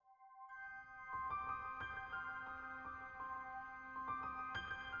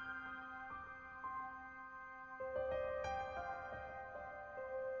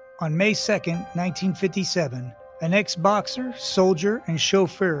On May 2nd, 1957, an ex-boxer, soldier, and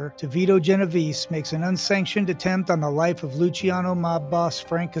chauffeur, Vito Genovese, makes an unsanctioned attempt on the life of Luciano mob boss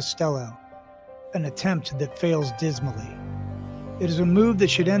Frank Costello, an attempt that fails dismally. It is a move that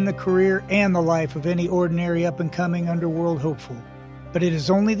should end the career and the life of any ordinary up-and-coming underworld hopeful, but it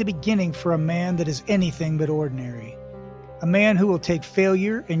is only the beginning for a man that is anything but ordinary. A man who will take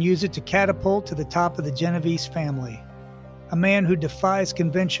failure and use it to catapult to the top of the Genovese family. A man who defies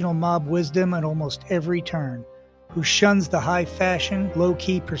conventional mob wisdom at almost every turn, who shuns the high-fashion,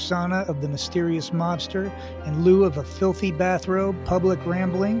 low-key persona of the mysterious mobster in lieu of a filthy bathrobe, public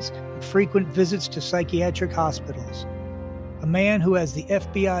ramblings, and frequent visits to psychiatric hospitals. A man who has the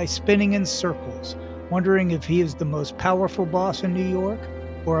FBI spinning in circles, wondering if he is the most powerful boss in New York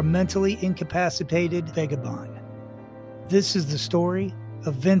or a mentally incapacitated vagabond. This is the story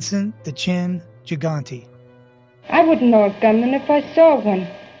of Vincent the Chin Gigante. I wouldn't know a gunman if I saw one.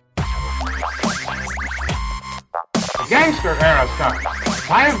 Gangster era stuff.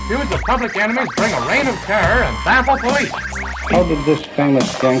 5 feuds of public enemies bring a reign of terror and baffle police. How did this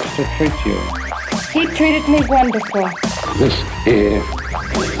famous gangster treat you? He treated me wonderful. This is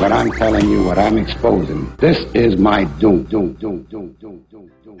what I'm telling you, what I'm exposing. This is my doom.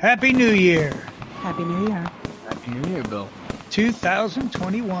 Happy New Year. Happy New Year. Happy New Year, Bill.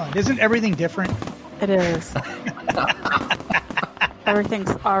 2021. Isn't everything different? It is.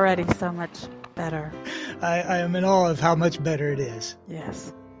 Everything's already so much better. I am in awe of how much better it is.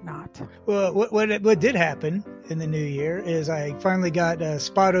 Yes, not. Well, what did happen in the new year is I finally got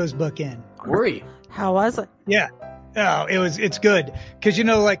Spato's book in. Worry. How was it? Yeah. Oh, it's good. Because,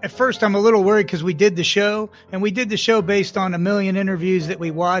 like at first I'm a little worried because we did the show based on 1 million interviews that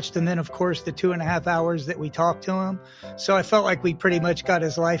we watched. And then, of course, the 2.5 hours that we talked to him. So I felt like we pretty much got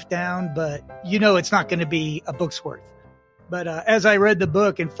his life down. But, it's not going to be a book's worth. But as I read the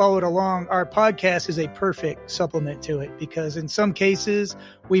book and followed along, our podcast is a perfect supplement to it. Because in some cases,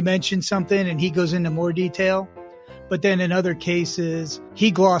 we mention something and he goes into more detail. But then in other cases, he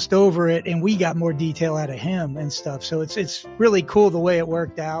glossed over it and we got more detail out of him and stuff. So it's really cool the way it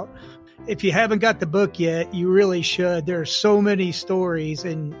worked out. If you haven't got the book yet, you really should. There are so many stories.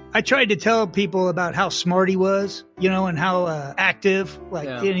 And I tried to tell people about how smart he was, and how active,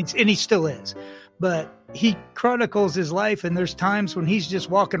 and he still is. But he chronicles his life, and there's times when he's just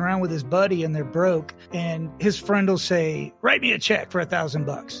walking around with his buddy and they're broke. And his friend will say, write me a check for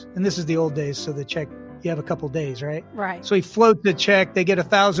 $1,000. And this is the old days. So the check, you have a couple days, right? Right. So he floats the check. They get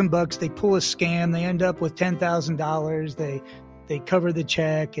 $1,000. They pull a scam. They end up with $10,000. They cover the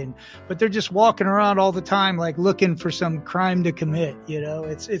check, but they're just walking around all the time, like looking for some crime to commit.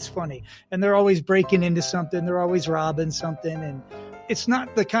 It's funny, and they're always breaking into something. They're always robbing something, and it's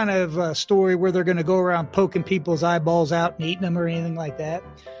not the kind of story where they're going to go around poking people's eyeballs out and eating them or anything like that.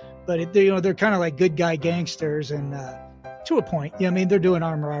 But they're kind of like good guy gangsters, and to a point. They're doing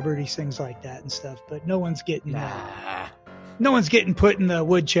armed robberies, things like that and stuff, but no one's getting put in the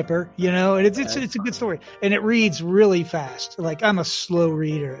wood chipper, and it's a good story. And it reads really fast. Like I'm a slow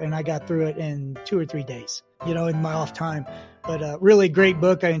reader and I got through it in 2 or 3 days, in my off time, but really great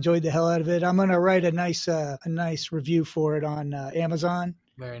book. I enjoyed the hell out of it. I'm going to write a nice review for it on Amazon.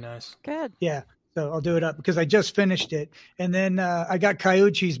 Very nice. Good. Yeah. So I'll do it up because I just finished it. And then I got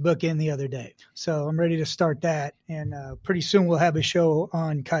Cayucci's book in the other day. So I'm ready to start that. And pretty soon we'll have a show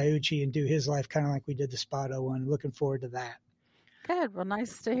on Cayucci and do his life kind of like we did the Spato one. Looking forward to that. Good. Well,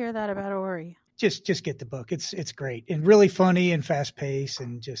 nice to hear that about Ori. Just get the book. It's great and really funny and fast paced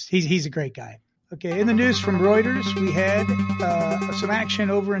and just he's a great guy. Okay. In the news from Reuters, we had some action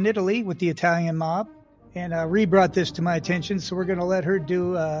over in Italy with the Italian mob. And Ree brought this to my attention, so we're going to let her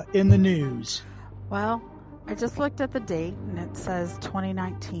do in the news. Well, I just looked at the date, and it says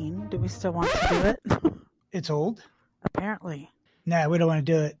 2019. Do we still want to do it? It's old? Apparently. Nah, we don't want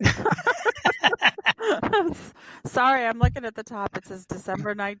to do it. Sorry, I'm looking at the top. It says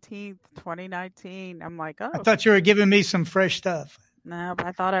December 19th, 2019. I'm like, oh. I thought you were giving me some fresh stuff. No, but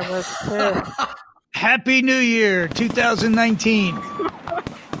I thought I was too. Happy New Year, 2019.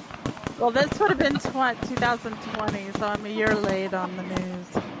 Well, this would have been 2020, so I'm a year late on the news.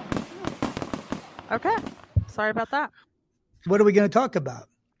 Okay. Sorry about that. What are we going to talk about?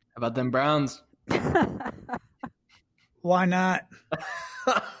 About them Browns. Why not?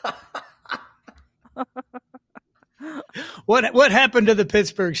 What happened to the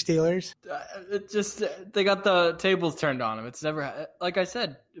Pittsburgh Steelers? They got the tables turned on them. It's never, like I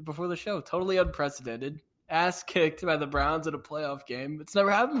said before the show, totally unprecedented. Ass kicked by the Browns in a playoff game. It's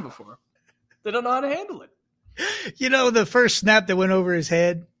never happened before. They don't know how to handle it. The first snap that went over his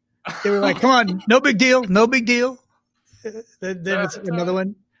head, they were like, come on, no big deal, no big deal. Then it's another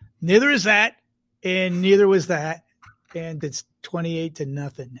one. Neither is that, and neither was that, and it's 28-0.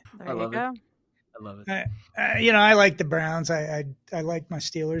 There you go. I love it. I like the Browns. I like my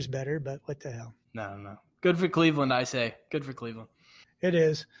Steelers better, but what the hell? No. Good for Cleveland, I say. Good for Cleveland. It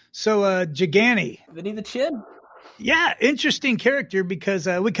is. So, Gigani. Vinny the Chin. Yeah, interesting character because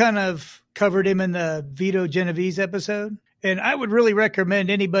we kind of covered him in the Vito Genovese episode. And I would really recommend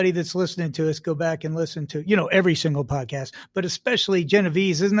anybody that's listening to us go back and listen to, every single podcast, but especially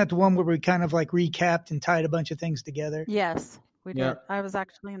Genovese. Isn't that the one where we kind of like recapped and tied a bunch of things together? Yes, we did. Yeah. I was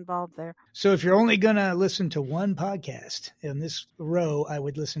actually involved there. So if you're only going to listen to one podcast in this row, I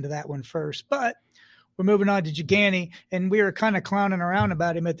would listen to that one first. But we're moving on to Gigani, and we were kind of clowning around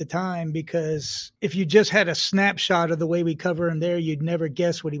about him at the time because if you just had a snapshot of the way we cover him there, you'd never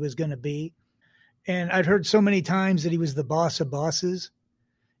guess what he was going to be. And I'd heard so many times that he was the boss of bosses.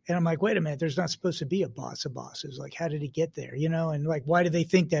 And I'm like, wait a minute, there's not supposed to be a boss of bosses. Like, how did he get there? And like, why do they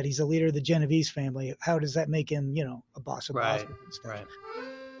think that he's a leader of the Genovese family? How does that make him, a boss of bosses and stuff? Right.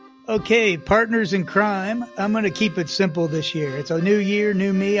 Okay, partners in crime. I'm going to keep it simple this year. It's a new year,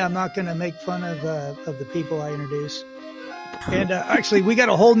 new me. I'm not going to make fun of the people I introduce. And actually, we got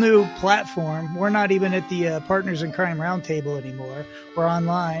a whole new platform. We're not even at the Partners in Crime Roundtable anymore. We're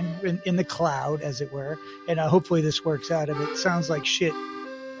online in the cloud, as it were. And hopefully this works out. If it sounds like shit,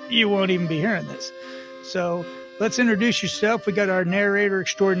 you won't even be hearing this. So let's introduce yourself. We got our narrator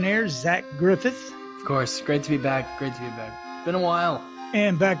extraordinaire, Zach Griffith. Of course. Great to be back. Been a while.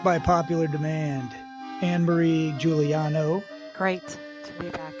 And back by popular demand, Anne-Marie Giuliano. Great to be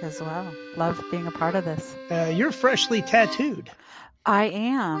back as well. Love being a part of this. You're freshly tattooed. I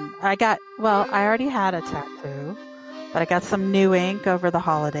am. I already had a tattoo, but I got some new ink over the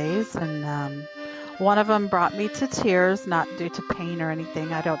holidays, and one of them brought me to tears, not due to pain or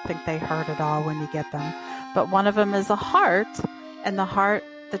anything. I don't think they hurt at all when you get them. But one of them is a heart, and the heart,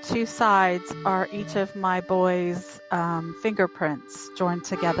 the two sides are each of my boys' fingerprints joined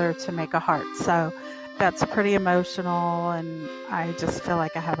together to make a heart. So that's pretty emotional, and I just feel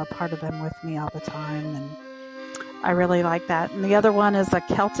like I have a part of them with me all the time, and I really like that. And the other one is a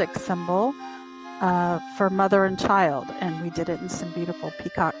Celtic symbol for mother and child, and we did it in some beautiful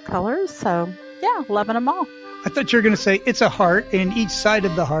peacock colors. So yeah, loving them all. I thought you were going to say it's a heart, and each side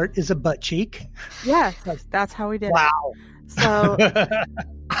of the heart is a butt cheek. Yeah, that's how we did it. Wow. So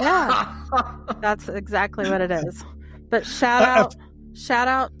yeah, that's exactly what it is. But shout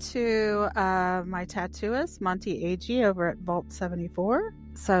out to my tattooist, Monty Agee, over at Vault 74.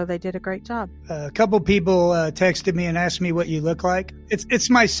 So they did a great job. A couple people texted me and asked me what you look like. It's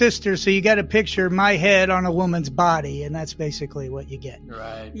my sister, so you got to picture my head on a woman's body, and that's basically what you get.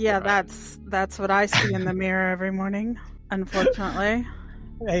 Right. Yeah, right. that's what I see in the mirror every morning, unfortunately.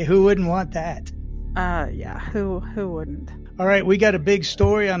 Hey, who wouldn't want that? Yeah, who wouldn't? All right, we got a big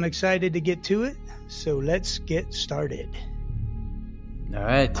story. I'm excited to get to it, so let's get started. All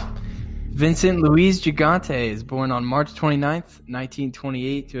right. Vincent Luis Gigante is born on March 29th,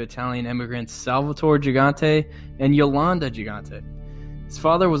 1928 to Italian immigrants Salvatore Gigante and Yolanda Gigante. His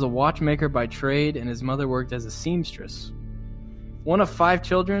father was a watchmaker by trade, and his mother worked as a seamstress. One of 5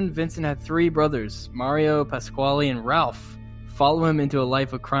 children, Vincent had 3 brothers, Mario, Pasquale, and Ralph, follow him into a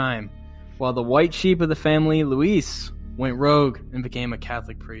life of crime, while the white sheep of the family, Luis, went rogue and became a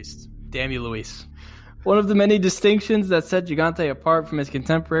Catholic priest. Damn you, Luis. One of the many distinctions that set Gigante apart from his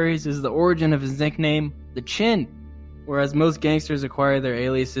contemporaries is the origin of his nickname, the Chin. Whereas most gangsters acquire their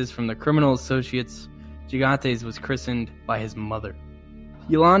aliases from their criminal associates, Gigante's was christened by his mother.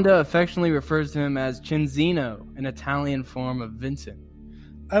 Yolanda affectionately refers to him as Cinzino, an Italian form of Vincent.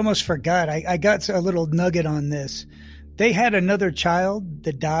 I almost forgot. I got a little nugget on this. They had another child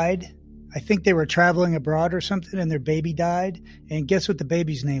that died. I think they were traveling abroad or something, and their baby died. And guess what the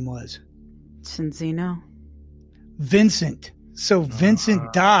baby's name was? Cinzino. Vincent. So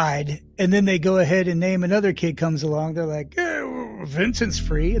Vincent died, and then they go ahead and name another kid comes along. They're like, Vincent's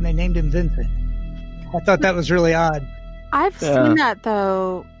free, and they named him Vincent. I thought that was really odd. I've seen that,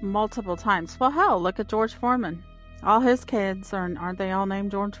 though, multiple times. Well, hell, look at George Foreman. All his kids, aren't they all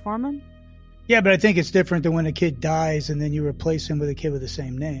named George Foreman? Yeah, but I think it's different than when a kid dies and then you replace him with a kid with the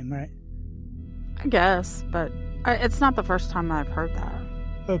same name, right? I guess, but it's not the first time I've heard that.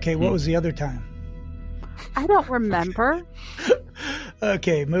 Okay, what was the other time? I don't remember.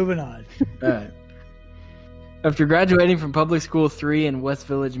 Okay, moving on. All right. After graduating from Public School 3 in West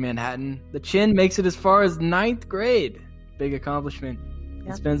Village, Manhattan, the Chin makes it as far as 9th grade. Big accomplishment. Yep.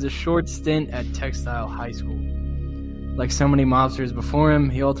 And spends a short stint at Textile High School. Like so many mobsters before him,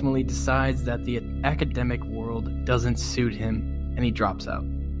 he ultimately decides that the academic world doesn't suit him, and he drops out.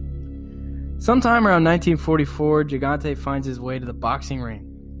 Sometime around 1944, Gigante finds his way to the boxing ring.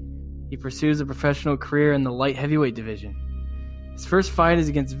 he pursues a professional career in the light heavyweight division. His first fight is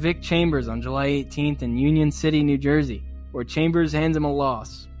against Vic Chambers on July 18th in Union City, New Jersey, where Chambers hands him a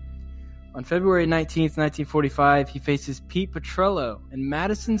loss. On February 19th, 1945, he faces Pete Petrello in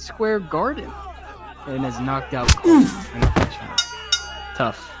Madison Square Garden and is knocked out cold in a clinch.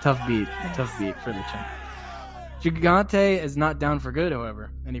 Tough beat for the champ. Gigante is not down for good,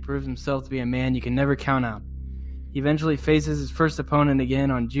 however, and he proves himself to be a man you can never count out. He eventually faces his first opponent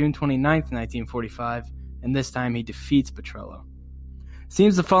again on June 29th, 1945, and this time he defeats Petrello.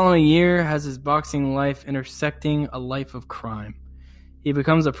 Seems the following year has his boxing life intersecting a life of crime. He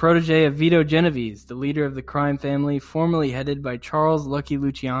becomes a protege of Vito Genovese, the leader of the crime family formerly headed by Charles Lucky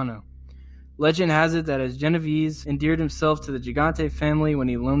Luciano. Legend has it that as Genovese endeared himself to the Gigante family when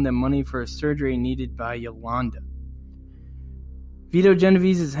he loaned them money for a surgery needed by Yolanda. Vito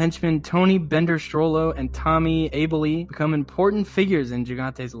Genovese's henchmen Tony Bender-Strollo and Tommy Abele become important figures in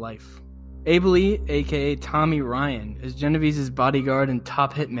Gigante's life. Abele, aka Tommy Ryan, is Genovese's bodyguard and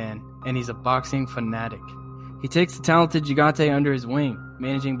top hitman, and he's a boxing fanatic. He takes the talented Gigante under his wing,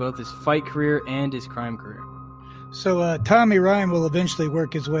 managing both his fight career and his crime career. So Tommy Ryan will eventually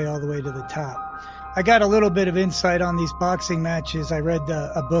work his way all the way to the top. I got a little bit of insight on these boxing matches. I read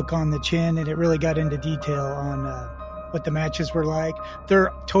a book on the Chin, and it really got into detail on what the matches were like.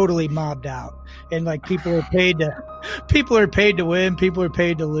 They're totally mobbed out, and like people are paid to win, people are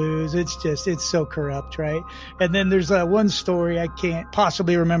paid to lose. It's so corrupt, right? And then there's one story, I can't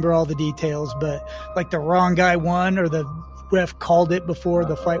possibly remember all the details, but like the wrong guy won, or the ref called it before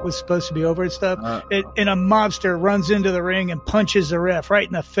the fight was supposed to be over and stuff. And a mobster runs into the ring and punches the ref right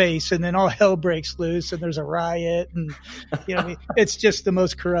in the face, and then all hell breaks loose, and there's a riot, and it's just the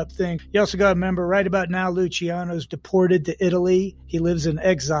most corrupt thing. You also got to remember, right about now, Luciano's deported to Italy. He lives in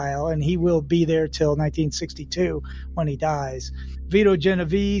exile, and he will be there till 1962 when he dies. Vito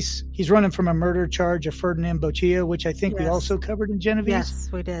Genovese, he's running from a murder charge of Ferdinand Boccia, which I think we also covered in Genovese. Yes,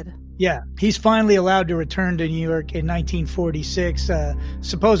 we did. Yeah, he's finally allowed to return to New York in 1946,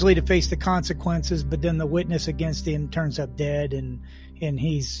 supposedly to face the consequences, but then the witness against him turns up dead, and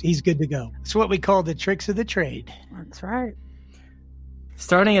he's good to go. It's what we call the tricks of the trade. That's right.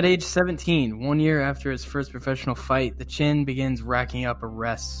 Starting at age 17, 1 year after his first professional fight, the Chin begins racking up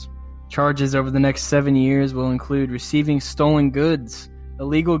arrests. Charges over the next 7 years will include receiving stolen goods,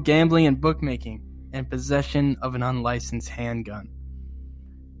 illegal gambling and bookmaking, and possession of an unlicensed handgun.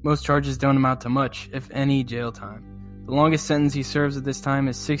 Most charges don't amount to much, if any, jail time. The longest sentence he serves at this time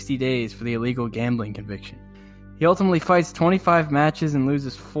is 60 days for the illegal gambling conviction. He ultimately fights 25 matches and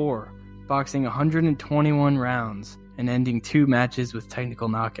loses 4, boxing 121 rounds and ending 2 matches with technical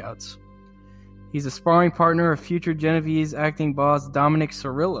knockouts. He's a sparring partner of future Genovese acting boss Dominic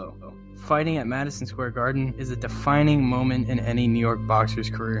Cirillo. Fighting at Madison Square Garden is a defining moment in any New York boxer's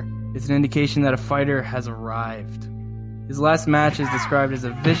career. It's an indication that a fighter has arrived. His last match is described as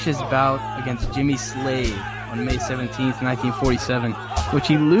a vicious bout against Jimmy Slade on May 17, 1947, which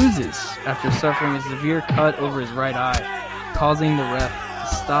he loses after suffering a severe cut over his right eye, causing the ref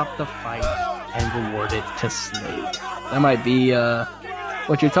to stop the fight and reward it to Slade. That might be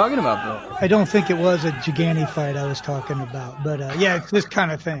what you're talking about, Bill. I don't think it was a Gigante fight I was talking about, but yeah, it's this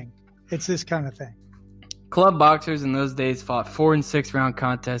kind of thing. Club boxers in those days fought 4- and 6-round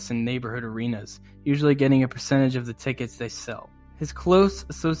contests in neighborhood arenas, usually getting a percentage of the tickets they sell. His close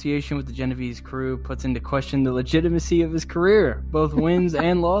association with the Genovese crew puts into question the legitimacy of his career, both wins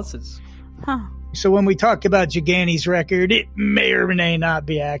and losses. So when we talk about Gigante's record, it may or may not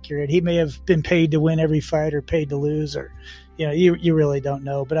be accurate. He may have been paid to win every fight or paid to lose, or you really don't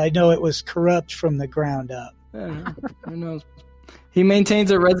know. But I know it was corrupt from the ground up. Who knows? He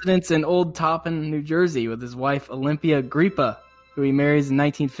maintains a residence in Old Toppin, New Jersey, with his wife Olympia Grippa, who he marries in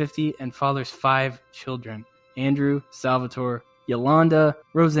 1950 and fathers 5 children: Andrew, Salvatore, Yolanda,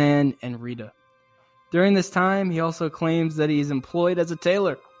 Roseanne, and Rita. During this time, he also claims that he's employed as a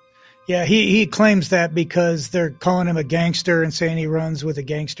tailor. Yeah, he claims that because they're calling him a gangster and saying he runs with a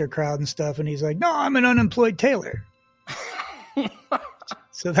gangster crowd and stuff, and he's like, no, I'm an unemployed tailor.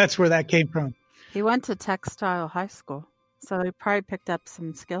 So that's where that came from. He went to Textile High School, so he probably picked up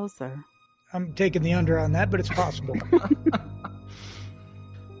some skills there. I'm taking the under on that, but it's possible.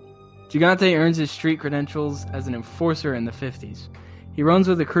 Gigante earns his street credentials as an enforcer in the 50s. He runs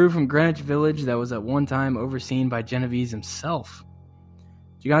with a crew from Greenwich Village that was at one time overseen by Genovese himself.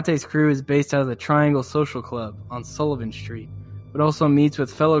 Gigante's crew is based out of the Triangle Social Club on Sullivan Street, but also meets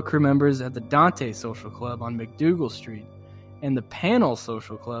with fellow crew members at the Dante Social Club on McDougal Street and the Panel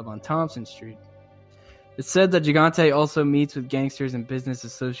Social Club on Thompson Street. It's said that Gigante also meets with gangsters and business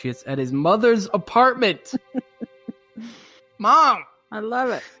associates at his mother's apartment. Mom! I love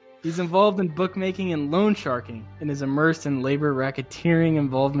it. He's involved in bookmaking and loan sharking and is immersed in labor racketeering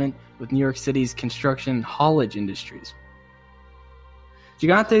involvement with New York City's construction and haulage industries.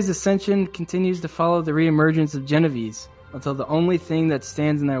 Gigante's ascension continues to follow the reemergence of Genovese until the only thing that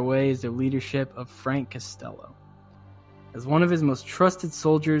stands in their way is the leadership of Frank Costello. As one of his most trusted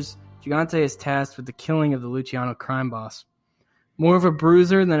soldiers, Gigante is tasked with the killing of the Luciano crime boss. More of a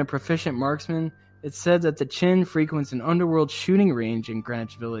bruiser than a proficient marksman, it's said that the Chin frequents an underworld shooting range in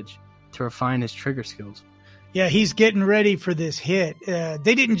Greenwich Village to refine his trigger skills. Yeah, he's getting ready for this hit.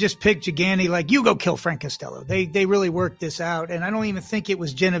 They didn't just pick Gigante like, you go kill Frank Costello. They really worked this out, and I don't even think it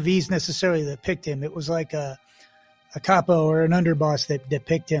was Genovese necessarily that picked him. It was like a capo or an underboss that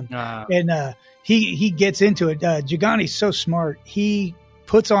picked him. And he gets into it. Gigante's so smart. He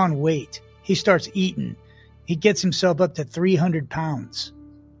puts on weight. He starts eating. He gets himself up to 300 pounds,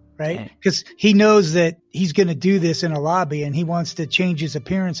 right? Because he knows that he's going to do this in a lobby, and he wants to change his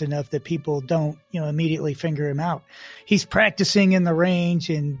appearance enough that people don't, immediately finger him out. He's practicing in the range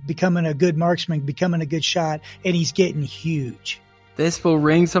and becoming a good marksman, becoming a good shot, and he's getting huge. This will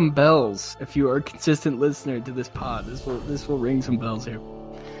ring some bells if you are a consistent listener to this pod. This will ring some bells here.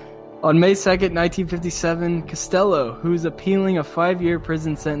 On May 2nd, 1957, Costello, who's appealing a 5-year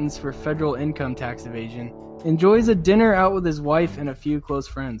prison sentence for federal income tax evasion, enjoys a dinner out with his wife and a few close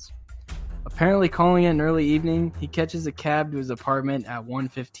friends. Apparently calling it an early evening, he catches a cab to his apartment at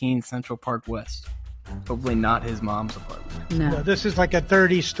 115 Central Park West. Hopefully not his mom's apartment. No, this is like a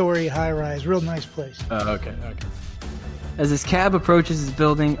 30-story high-rise. Real nice place. Oh, okay. As his cab approaches his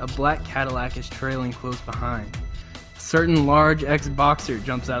building, a black Cadillac is trailing close behind. A certain large ex-boxer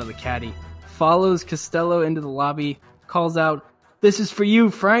jumps out of the caddy, follows Costello into the lobby, calls out, "This is for you,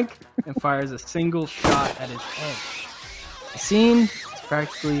 Frank," and fires a single shot at his head. The scene is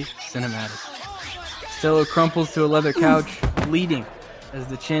practically cinematic. Costello crumples to a leather couch, bleeding, as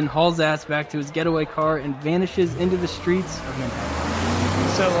the Chin hauls ass back to his getaway car and vanishes into the streets of Manhattan.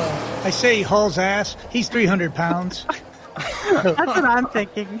 So I say he hauls ass. He's 300 pounds. That's what I'm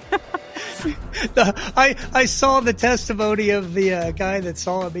thinking. I saw the testimony of the guy that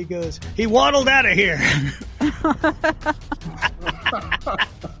saw him. He goes, he waddled out of here.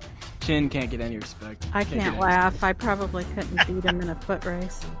 Chin can't get any respect. I can't laugh. I probably couldn't beat him in a foot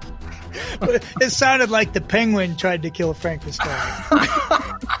race. It sounded like the Penguin tried to kill Frank Costello.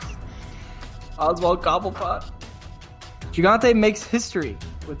 Oswald Cobblepot. Gigante makes history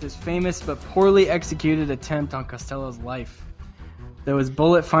with his famous but poorly executed attempt on Costello's life. Though his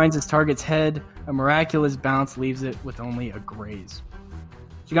bullet finds his target's head, a miraculous bounce leaves it with only a graze.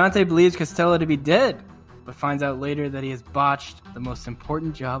 Gigante believes Costello to be dead, but finds out later that he has botched the most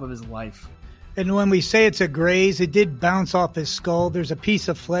important job of his life. And when we say it's a graze, it did bounce off his skull. There's a piece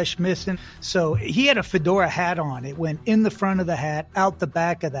of flesh missing. So he had a fedora hat on. It went in the front of the hat, out the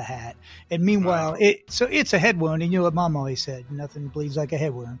back of the hat. And meanwhile, it's a head wound. And you know what Mom always said, nothing bleeds like a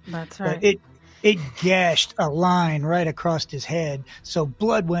head wound. That's right. But it gashed a line right across his head. So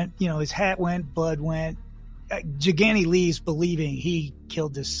blood went, his hat went, blood went. Gigante leaves believing he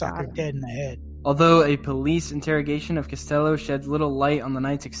killed this sucker dead in the head. Although a police interrogation of Costello sheds little light on the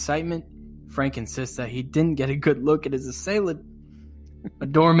night's excitement, Frank insists that he didn't get a good look at his assailant. A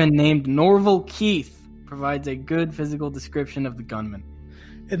doorman named Norval Keith provides a good physical description of the gunman.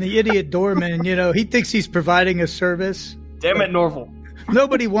 And the idiot doorman, he thinks he's providing a service. Damn it, Norval.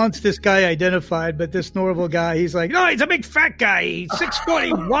 Nobody wants this guy identified, but this Norval guy, he's like, no, he's a big fat guy. He's 6 foot.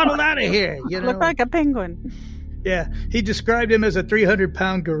 He waddled out of here. Look like a penguin. Yeah, he described him as a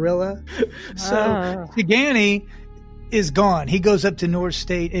 300-pound gorilla. So Gigante is gone. He goes up to North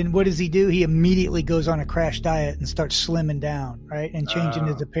State, and what does he do? He immediately goes on a crash diet and starts slimming down, right, and changing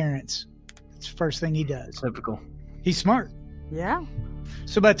his appearance. That's the first thing he does. Typical. He's smart. Yeah.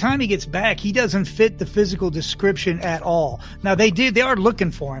 So by the time he gets back, he doesn't fit the physical description at all. Now, they are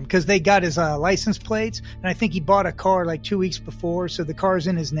looking for him because they got his license plates, and I think he bought a car like 2 weeks before, so the car's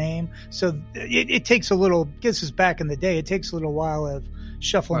in his name. So it takes a little, this is back in the day, it takes a little while of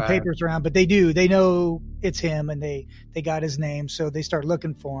shuffling papers around, but they know it's him, and they got his name, so they start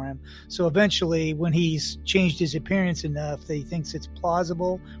looking for him. So eventually, when he's changed his appearance enough that he thinks it's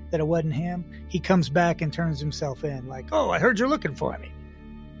plausible that it wasn't him, he comes back and turns himself in, like, oh, I heard you're looking for me.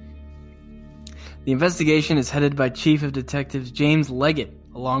 The investigation is headed by Chief of Detectives James Leggett,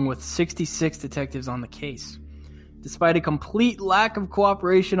 along with 66 detectives on the case. Despite a complete lack of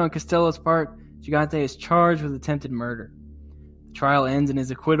cooperation on Costello's part, Gigante is charged with attempted murder. The trial ends in his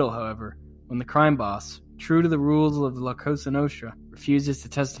acquittal, however, when the crime boss, true to the rules of La Cosa Nostra, refuses to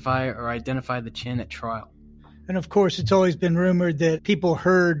testify or identify the Chin at trial. And of course, it's always been rumored that people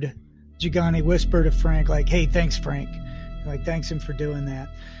heard Gigante whisper to Frank, like, hey, thanks, Frank. Like, thanks him for doing that.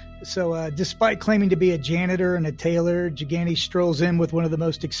 So despite claiming to be a janitor and a tailor, Gigante strolls in with one of the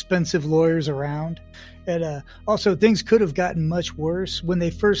most expensive lawyers around. And also, things could have gotten much worse. When they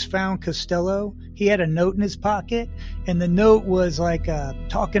first found Costello, he had a note in his pocket, and the note was like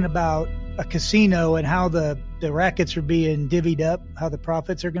talking about a casino and how the rackets are being divvied up, how the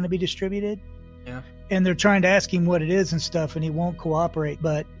profits are going to be distributed. Yeah. And they're trying to ask him what it is and stuff, and he won't cooperate.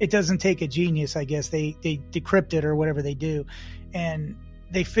 But it doesn't take a genius, I guess. They decrypt it or whatever they do. And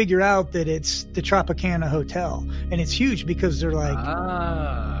they figure out that it's the Tropicana Hotel. And it's huge because they're like,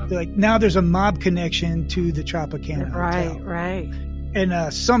 now there's a mob connection to the Tropicana Hotel. Right.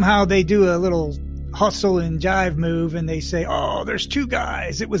 And somehow they do a little hustle and jive move, and they say, oh, there's two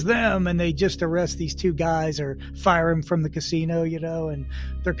guys. It was them. And they just arrest these two guys or fire them from the casino, and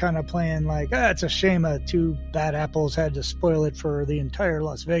they're kind of playing like, it's a shame two bad apples had to spoil it for the entire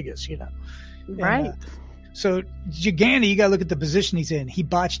Las Vegas, Right. And, so Gigante, you got to look at the position he's in. He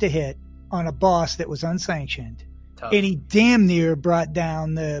botched a hit on a boss that was unsanctioned. Tough. And he damn near brought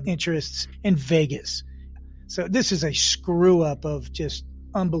down the interests in Vegas. So this is a screw up of just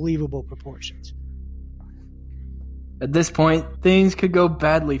unbelievable proportions. At this point, things could go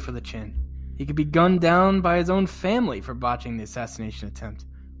badly for the Chin. He could be gunned down by his own family for botching the assassination attempt,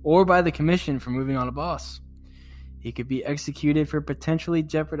 or by the commission for moving on a boss. He could be executed for potentially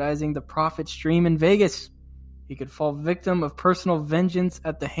jeopardizing the profit stream in Vegas. He could fall victim of personal vengeance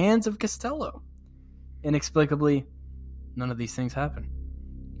at the hands of Costello. Inexplicably, none of these things happen.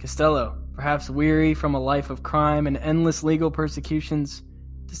 Costello, perhaps weary from a life of crime and endless legal persecutions,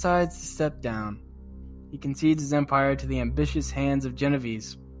 decides to step down. He concedes his empire to the ambitious hands of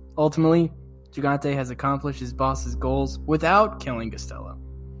Genovese. Ultimately, Gigante has accomplished his boss's goals without killing Costello.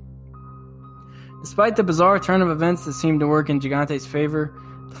 Despite the bizarre turn of events that seem to work in Gigante's favor,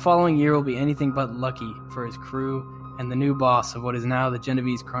 the following year will be anything but lucky for his crew and the new boss of what is now the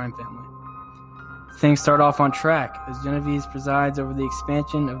Genovese crime family. Things start off on track as Genovese presides over the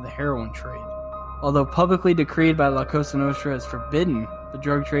expansion of the heroin trade. Although publicly decreed by La Cosa Nostra as forbidden, the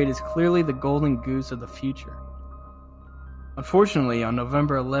drug trade is clearly the golden goose of the future. Unfortunately, on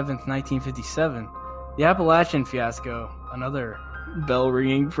November 11th, 1957, the Appalachian fiasco, another bell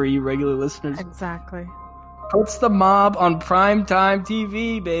ringing for you regular listeners, Exactly. puts the mob on primetime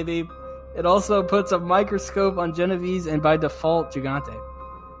TV, baby. It also puts a microscope on Genovese and by default, Gigante.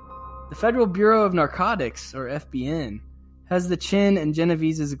 The Federal Bureau of Narcotics, or FBN, has the Chin and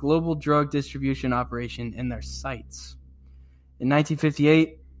Genovese's global drug distribution operation in their sights. In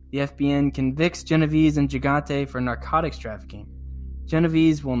 1958, the FBN convicts Genovese and Gigante for narcotics trafficking.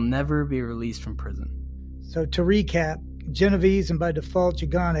 Genovese will never be released from prison. So to recap, Genovese and by default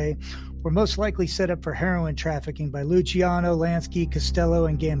Gigante were most likely set up for heroin trafficking by Luciano, Lansky, Costello,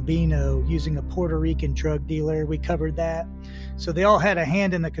 and Gambino using a Puerto Rican drug dealer. We covered that. So they all had a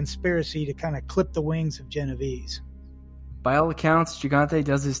hand in the conspiracy to kind of clip the wings of Genovese. By all accounts, Gigante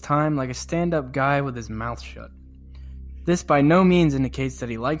does his time like a stand-up guy with his mouth shut. This by no means indicates that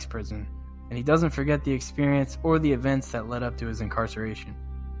he likes prison, and he doesn't forget the experience or the events that led up to his incarceration.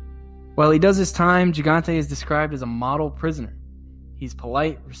 While he does his time, Gigante is described as a model prisoner. He's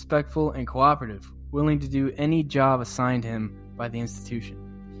polite, respectful, and cooperative, willing to do any job assigned him by the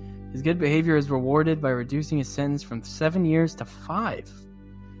institution. His good behavior is rewarded by reducing his sentence from 7 years to 5.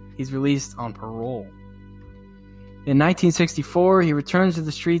 He's released on parole. In 1964, he returns to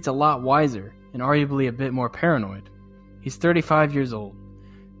the streets a lot wiser and arguably a bit more paranoid. He's 35 years old.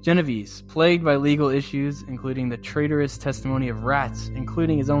 Genovese, plagued by legal issues, including the traitorous testimony of rats,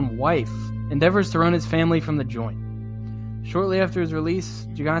 including his own wife, endeavors to run his family from the joint. Shortly after his release,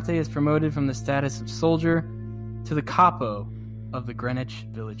 Gigante is promoted from the status of soldier to the capo of the Greenwich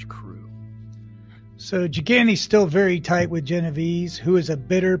Village crew. So Gigante's still very tight with Genovese, who is a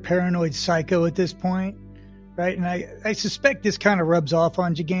bitter, paranoid psycho at this point, right? And I suspect this kind of rubs off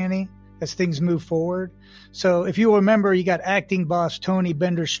on Gigante as things move forward. So if you remember, you got acting boss Tony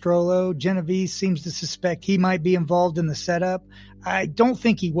Bender-Strollo. Genovese seems to suspect he might be involved in the setup. I don't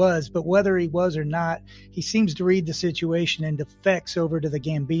think he was, but whether he was or not, he seems to read the situation and defects over to the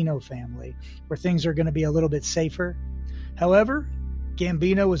Gambino family, where things are going to be a little bit safer. However,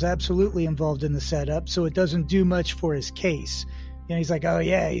 Gambino was absolutely involved in the setup, so it doesn't do much for his case. And he's like, oh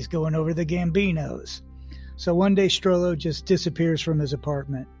yeah, he's going over the Gambinos. So one day Strollo just disappears from his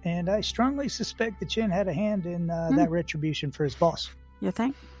apartment, and I strongly suspect the Chin had a hand in that retribution for his boss. You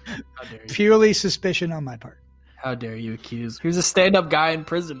think? How dare you? Purely suspicion on my part. How dare you accuse? He was a stand-up guy in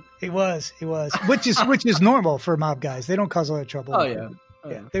prison. He was, which is normal for mob guys. They don't cause a lot of trouble. Oh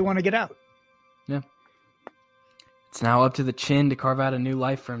yeah. They want to get out. Yeah. It's now up to the Chin to carve out a new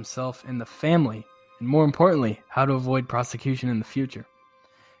life for himself and the family, and more importantly, how to avoid prosecution in the future.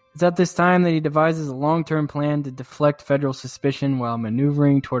 It's at this time that he devises a long-term plan to deflect federal suspicion while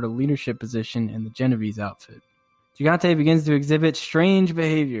maneuvering toward a leadership position in the Genovese outfit. Gigante begins to exhibit strange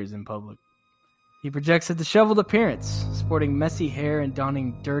behaviors in public. He projects a disheveled appearance, sporting messy hair and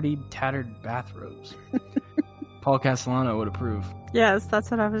donning dirty, tattered bathrobes. Paul Castellano would approve. Yes,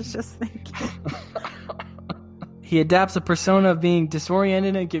 that's what I was just thinking. He adapts a persona of being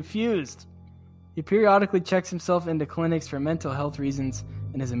disoriented and confused. He periodically checks himself into clinics for mental health reasons,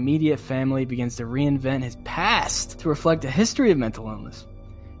 and his immediate family begins to reinvent his past to reflect a history of mental illness.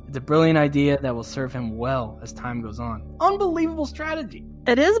 It's a brilliant idea that will serve him well as time goes on. Unbelievable strategy.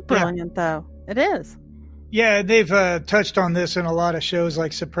 It is brilliant, though. It is. Yeah, they've touched on this in a lot of shows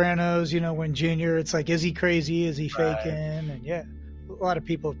like Sopranos, when Junior, it's like, is he crazy? Is he faking? And yeah, a lot of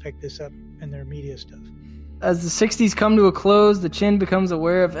people have picked this up in their media stuff. As the 60s come to a close, the Chin becomes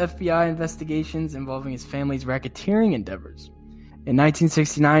aware of FBI investigations involving his family's racketeering endeavors. In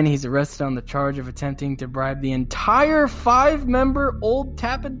 1969, he's arrested on the charge of attempting to bribe the entire 5-member Old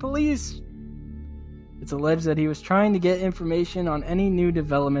Tappan Police. It's alleged that he was trying to get information on any new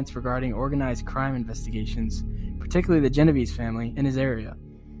developments regarding organized crime investigations, particularly the Genovese family, in his area.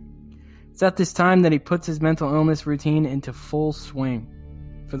 It's at this time that he puts his mental illness routine into full swing.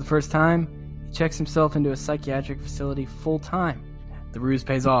 For the first time, he checks himself into a psychiatric facility full-time. The ruse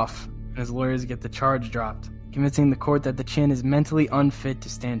pays off, and his lawyers get the charge dropped, convincing the court that the Chin is mentally unfit to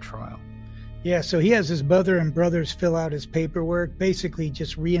stand trial. Yeah, so he has his mother and brothers fill out his paperwork, basically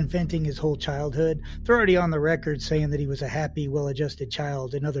just reinventing his whole childhood. They're already on the record saying that he was a happy, well-adjusted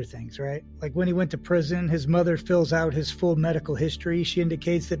child and other things, right? Like when he went to prison, his mother fills out his full medical history. She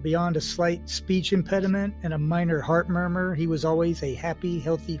indicates that beyond a slight speech impediment and a minor heart murmur, he was always a happy,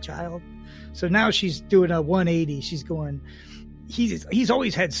 healthy child. So now she's doing a 180. She's going, he's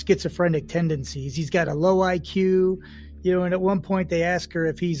always had schizophrenic tendencies. He's got a low IQ. And at one point they asked her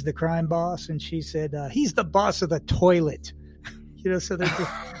if he's the crime boss, and she said, he's the boss of the toilet. So they're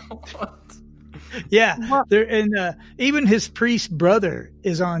just... What? Yeah. They're, and even his priest brother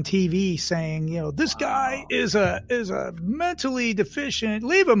is on TV saying, this guy is a mentally deficient.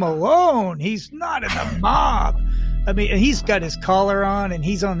 Leave him alone. He's not in the mob. I mean, and he's got his collar on, and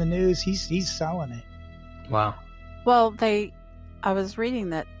he's on the news. He's selling it. Wow. Well, I was reading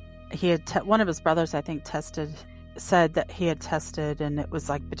that he had one of his brothers, I think, said that he had tested, and it was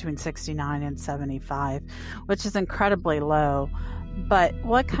like between 69 and 75, which is incredibly low. But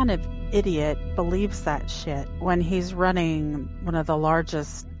what kind of idiot believes that shit when he's running one of the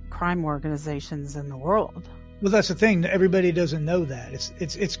largest crime organizations in the world? Well, that's the thing. Everybody doesn't know that.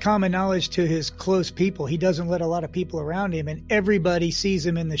 It's common knowledge to his close people. He doesn't let a lot of people around him, and everybody sees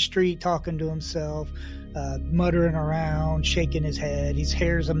him in the street talking to himself, muttering around, shaking his head. His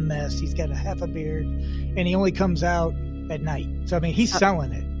hair's a mess. He's got a half a beard, and he only comes out at night. So, I mean, he's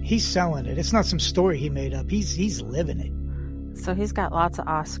selling it. He's selling it. It's not some story he made up. He's living it. So he's got lots of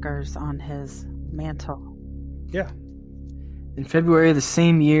Oscars on his mantle. Yeah. In February of the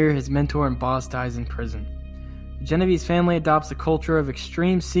same year, his mentor and boss dies in prison. The Genovese family adopts a culture of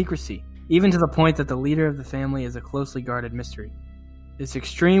extreme secrecy, even to the point that the leader of the family is a closely guarded mystery. This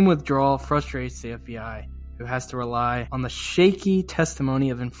extreme withdrawal frustrates the FBI, who has to rely on the shaky testimony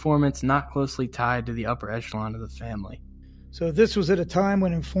of informants not closely tied to the upper echelon of the family. So this was at a time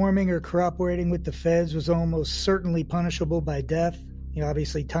when informing or cooperating with the feds was almost certainly punishable by death.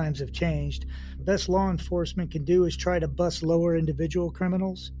 Obviously times have changed. The best law enforcement can do is try to bust lower individual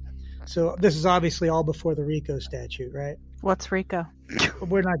criminals. So this is obviously all before the RICO statute, right? What's RICO?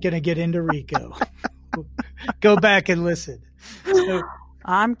 We're not going to get into RICO. Go back and listen. So,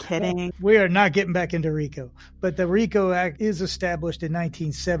 I'm kidding. We are not getting back into RICO. But the RICO Act is established in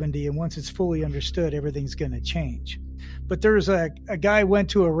 1970, and once it's fully understood, everything's going to change. But there's a guy went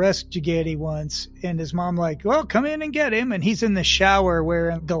to arrest Gigante once, and his mom like, well, come in and get him. And he's in the shower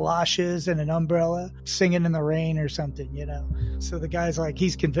wearing galoshes and an umbrella, singing in the rain or something, So the guy's like,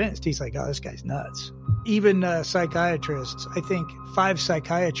 he's convinced. He's like, oh, this guy's nuts. Even psychiatrists, I think 5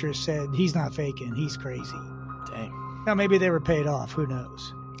 psychiatrists said he's not faking. He's crazy. Dang. Now, maybe they were paid off. Who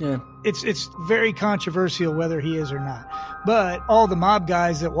knows? Yeah. It's very controversial whether he is or not. But all the mob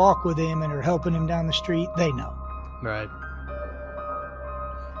guys that walk with him and are helping him down the street, they know. Right.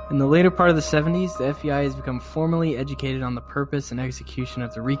 In the later part of the 70s, the FBI has become formally educated on the purpose and execution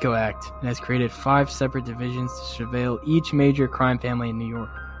of the RICO Act and has created 5 separate divisions to surveil each major crime family in New York.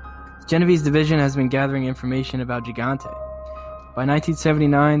 The Genovese division has been gathering information about Gigante. By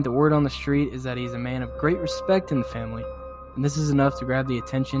 1979, the word on the street is that he's a man of great respect in the family, and this is enough to grab the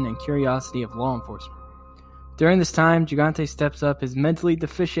attention and curiosity of law enforcement. During this time, Gigante steps up his mentally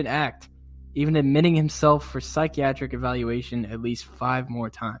deficient act even admitting himself for psychiatric evaluation at least 5 more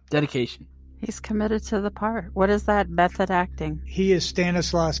times. Dedication. He's committed to the part. What is that? Method acting. He is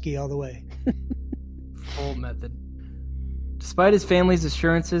Stanislavski all the way. Full method. Despite his family's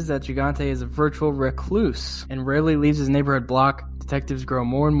assurances that Gigante is a virtual recluse and rarely leaves his neighborhood block, detectives grow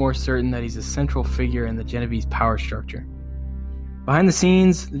more and more certain that he's a central figure in the Genovese power structure. Behind the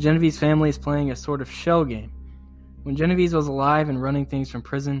scenes, the Genovese family is playing a sort of shell game. When Genovese was alive and running things from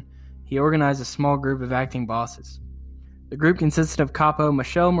prison, he organized a small group of acting bosses. The group consisted of capo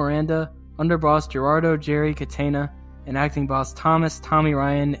Michelle Miranda, underboss Gerardo Jerry Catena, and acting boss Thomas Tommy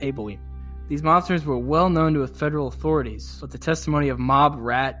Ryan Abele. These mobsters were well known to federal authorities, but the testimony of mob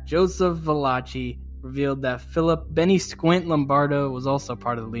rat Joseph Valachi revealed that Philip Benny Squint Lombardo was also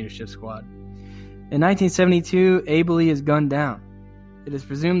part of the leadership squad. In 1972, Abele is gunned down. It is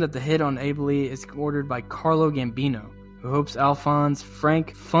presumed that the hit on Abele is ordered by Carlo Gambino, who hopes Alphonse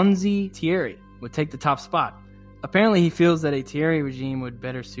Frank Funzi Thierry would take the top spot. Apparently he feels that a Thierry regime would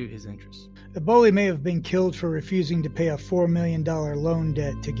better suit his interests. Abele may have been killed for refusing to pay a $4 million loan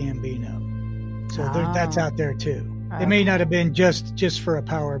debt to Gambino. So that's out there too. It may not have been just for a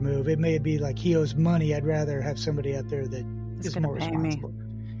power move. It may be like he owes money. I'd rather have somebody out there that is more responsible.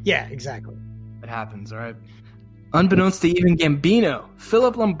 Yeah, exactly. It happens, all right? Unbeknownst to even Gambino,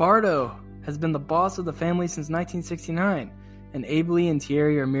 Philip Lombardo has been the boss of the family since 1969, and Abele and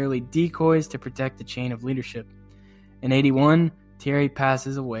Thierry are merely decoys to protect the chain of leadership. In 1981, Thierry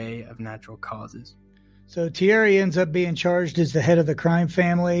passes away of natural causes. So Thierry ends up being charged as the head of the crime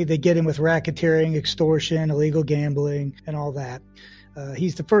family. They get him with racketeering, extortion, illegal gambling, and all that.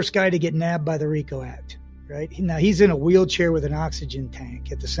 He's the first guy to get nabbed by the RICO Act, right? Now, he's in a wheelchair with an oxygen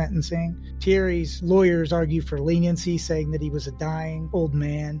tank at the sentencing. Thierry's lawyers argue for leniency, saying that he was a dying old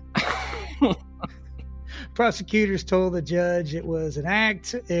man. Prosecutors told the judge it was an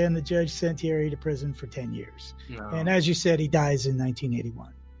act, and the judge sent Thierry to prison for 10 years. No. And as you said, he dies in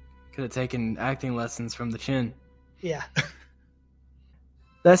 1981. Could have taken acting lessons from the Chin. Yeah.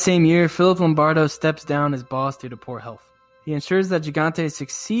 That same year, Philip Lombardo steps down as boss due to poor health. He ensures that Gigante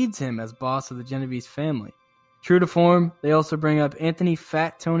succeeds him as boss of the Genovese family. True to form, they also bring up Anthony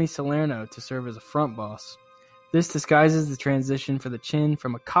Fat Tony Salerno to serve as a front boss. This disguises the transition for the Chin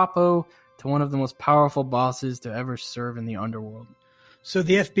from a capo to one of the most powerful bosses to ever serve in the underworld. So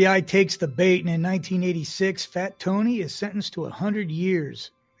the FBI takes the bait, and in 1986, Fat Tony is sentenced to 100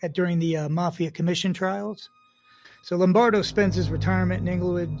 years during the Mafia Commission trials. So Lombardo spends his retirement in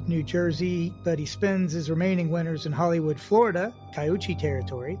Englewood, New Jersey, but he spends his remaining winters in Hollywood, Florida, Cayuchi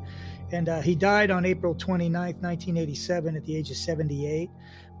territory. And he died on April 29th, 1987 at the age of 78.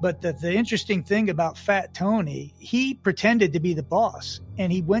 But the interesting thing about Fat Tony, he pretended to be the boss,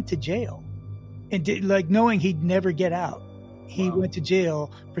 and he went to jail. And did, knowing he'd never get out. He went to jail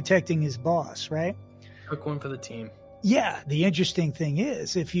protecting his boss, right? Took one for the team. Yeah, the interesting thing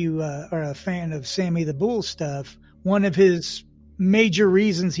is, if you are a fan of Sammy the Bull stuff, one of his major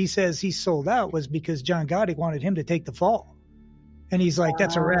reasons he says he sold out was because John Gotti wanted him to take the fall. And he's like,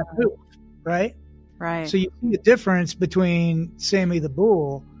 that's a rap move, right? Right. So you see the difference between Sammy the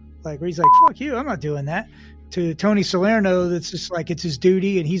Bull, where he's like, fuck you, I'm not doing that, to Tony Salerno, that's just like it's his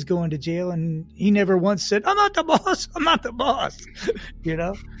duty and he's going to jail, and he never once said, I'm not the boss, I'm not the boss.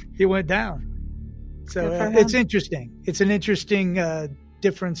 He went down. So it's interesting. It's an interesting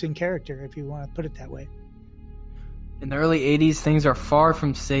difference in character, if you want to put it that way. In the early 80s, things are far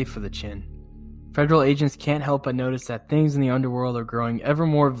from safe for the Chin. Federal agents can't help but notice that things in the underworld are growing ever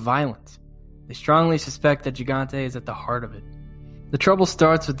more violent. They strongly suspect that Gigante is at the heart of it. The trouble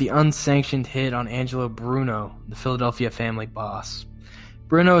starts with the unsanctioned hit on Angelo Bruno, the Philadelphia family boss.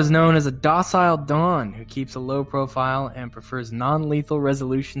 Bruno is known as a docile Don who keeps a low profile and prefers non-lethal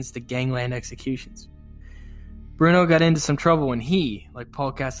resolutions to gangland executions. Bruno got into some trouble when he, like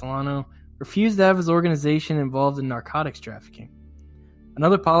Paul Castellano, refused to have his organization involved in narcotics trafficking.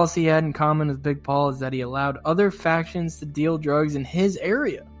 Another policy he had in common with Big Paul is that he allowed other factions to deal drugs in his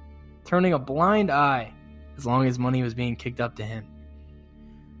area, turning a blind eye as long as money was being kicked up to him.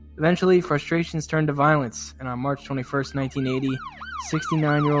 Eventually, frustrations turned to violence, and on March 21st, 1980,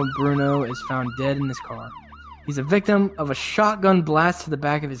 69-year-old Bruno is found dead in his car. He's a victim of a shotgun blast to the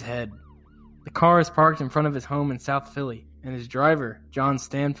back of his head. The car is parked in front of his home in South Philly, and his driver, John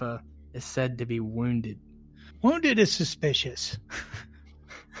Stanfa, is said to be wounded. Wounded is suspicious.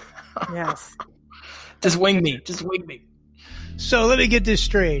 Yes. Just wing me. So let me get this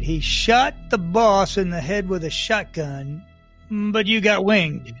straight. He shot the boss in the head with a shotgun, but you got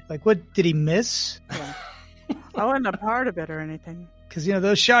winged. What did he miss? Yeah. I wasn't a part of it or anything. Because,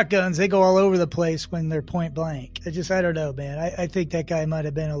 those shotguns, they go all over the place when they're point blank. I don't know, man. I think that guy might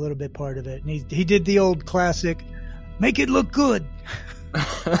have been a little bit part of it. And he did the old classic, make it look good.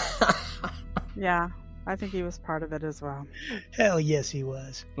 Yeah, I think he was part of it as well. Hell yes, he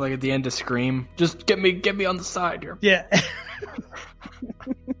was. Like at the end of Scream, just get me on the side here. Yeah.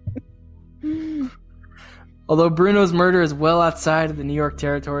 Although Bruno's murder is well outside of the New York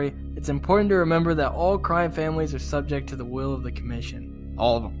territory, it's important to remember that all crime families are subject to the will of the commission.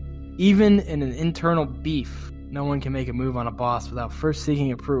 All of them. Even in an internal beef, no one can make a move on a boss without first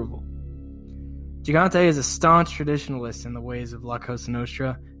seeking approval. Gigante is a staunch traditionalist in the ways of La Cosa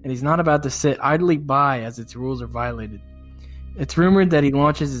Nostra, and he's not about to sit idly by as its rules are violated. It's rumored that he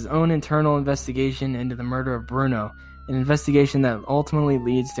launches his own internal investigation into the murder of Bruno, an investigation that ultimately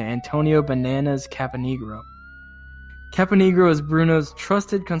leads to Antonio Bananas Caponegro. Caponegro is Bruno's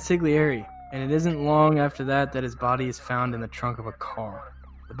trusted consigliere, and it isn't long after that his body is found in the trunk of a car.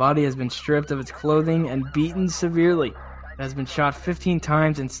 The body has been stripped of its clothing and beaten severely. It has been shot 15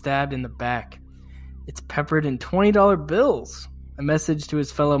 times and stabbed in the back. It's peppered in $20 bills, a message to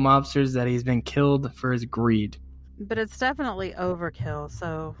his fellow mobsters that he's been killed for his greed. But it's definitely overkill,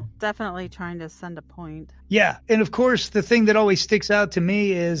 so definitely trying to send a point. Yeah, and of course, the thing that always sticks out to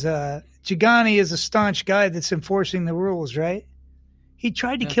me is Gigante is a staunch guy that's enforcing the rules, right? He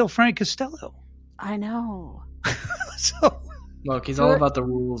tried to kill Frank Costello. I know. So look, he's all about the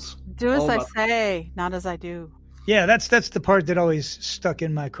rules. Do as I say, not as I do. Yeah, that's the part that always stuck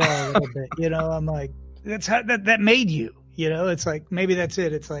in my craw a little bit. I'm like, that's how that made you. It's like, maybe that's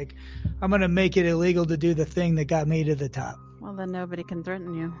it. It's like, I'm going to make it illegal to do the thing that got me to the top. Well, then nobody can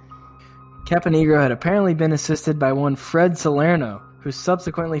threaten you. Caponegro had apparently been assisted by one Fred Salerno, who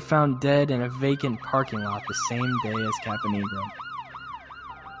subsequently found dead in a vacant parking lot the same day as Caponegro.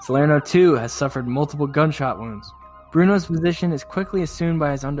 Salerno, too, has suffered multiple gunshot wounds. Bruno's position is quickly assumed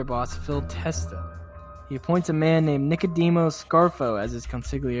by his underboss, Phil Testa. He appoints a man named Nicodemo Scarfo as his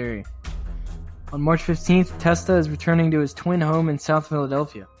consigliere. On March 15th, Testa is returning to his twin home in South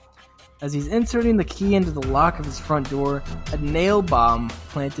Philadelphia. As he's inserting the key into the lock of his front door, a nail bomb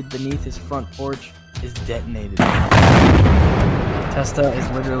planted beneath his front porch is detonated. Testa is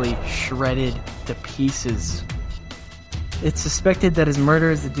literally shredded to pieces. It's suspected that his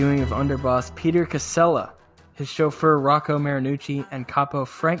murder is the doing of underboss Peter Casella, his chauffeur Rocco Marinucci, and capo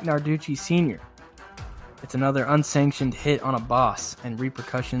Frank Narducci Sr. It's another unsanctioned hit on a boss, and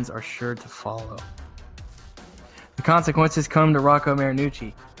repercussions are sure to follow. The consequences come to Rocco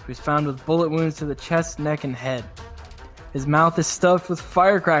Marinucci, who's found with bullet wounds to the chest, neck, and head. His mouth is stuffed with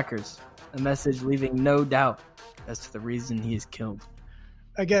firecrackers, a message leaving no doubt as to the reason he is killed.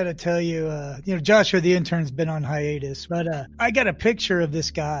 I got to tell you, Joshua the intern's been on hiatus, but I got a picture of this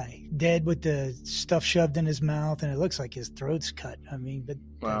guy dead with the stuff shoved in his mouth, and it looks like his throat's cut. But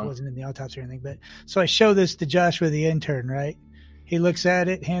that wasn't in the autopsy or anything. But so I show this to Joshua the intern, right? He looks at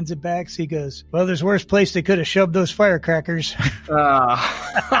it, hands it back. So he goes, well, there's worse place they could have shoved those firecrackers.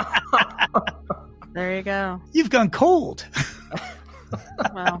 There you go. You've gone cold.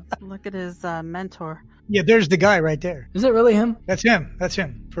 Well, look at his mentor. Yeah, there's the guy right there. Is it really him? That's him. That's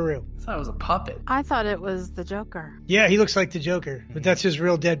him, for real. I thought it was a puppet. I thought it was the Joker. Yeah, he looks like the Joker, but that's his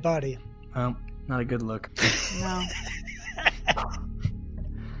real dead body. Well, not a good look. No.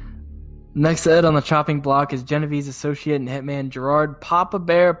 Next Ed on the chopping block is Genevieve's associate and hitman Gerard Papa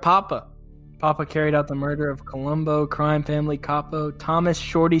Bear Papa. Papa carried out the murder of Colombo crime family capo Thomas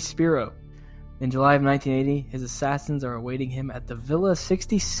Shorty Spiro. In July of 1980, his assassins are awaiting him at the Villa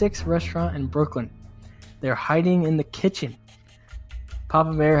 66 restaurant in Brooklyn. They're hiding in the kitchen.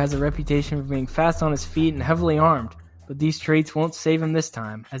 Papa Bear has a reputation for being fast on his feet and heavily armed, but these traits won't save him this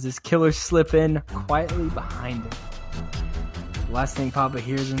time, as his killers slip in quietly behind him. The last thing Papa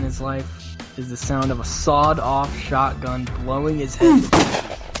hears in his life is the sound of a sawed-off shotgun blowing his head.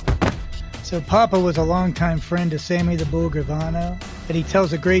 So Papa was a longtime friend to Sammy the Bull Gravano, and he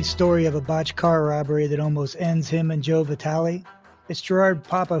tells a great story of a botched car robbery that almost ends him and Joe Vitale. It's Gerard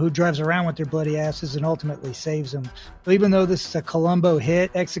Papa who drives around with their bloody asses and ultimately saves them. But even though this is a Colombo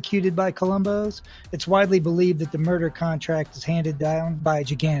hit executed by Colombos, it's widely believed that the murder contract is handed down by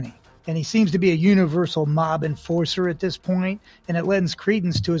Gigante. And he seems to be a universal mob enforcer at this point, and it lends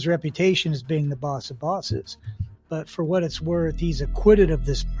credence to his reputation as being the boss of bosses. But for what it's worth, he's acquitted of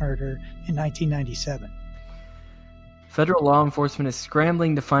this murder in 1997. Federal law enforcement is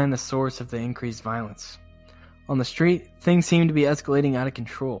scrambling to find the source of the increased violence. On the street, things seem to be escalating out of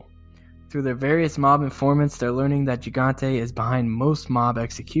control. Through their various mob informants, they're learning that Gigante is behind most mob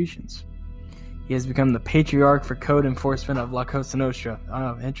executions. He has become the patriarch for code enforcement of La Cosa Nostra.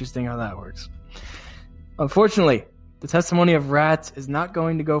 Oh, interesting how that works. Unfortunately, The testimony of rats is not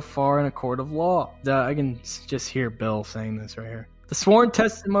going to go far in a court of law. I can just hear Bill saying this right here. The sworn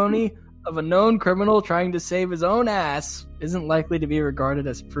testimony of a known criminal trying to save his own ass isn't likely to be regarded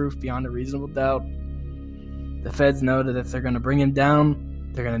as proof beyond a reasonable doubt. The feds know that if they're going to bring him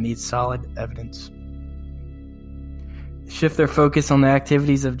down, they're going to need solid evidence. They shift their focus on the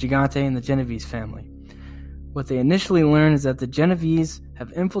activities of Gigante and the Genovese family. What they initially learn is that the Genovese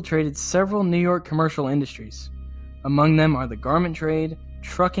have infiltrated several New York commercial industries. Among them are the garment trade,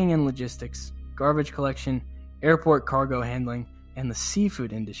 trucking and logistics, garbage collection, airport cargo handling, and the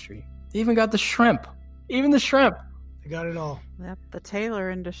seafood industry. They even got the shrimp. Even the shrimp. They got it all. Yep, the tailor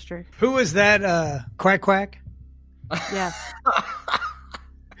industry. Who was that? Quack Quack? Yes.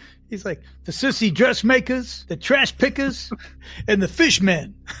 He's like, the sissy dressmakers, the trash pickers, and the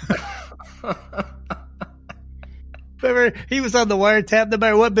fishmen. Remember, he was on the wiretap. No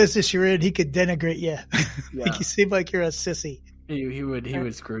matter what business you're in, he could denigrate you. Yeah. Make you seem like you're a sissy. He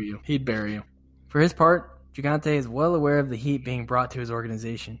would screw you. He'd bury you. For his part, Gigante is well aware of the heat being brought to his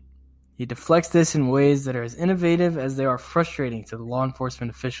organization. He deflects this in ways that are as innovative as they are frustrating to the law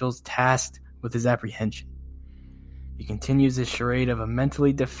enforcement officials tasked with his apprehension. He continues his charade of a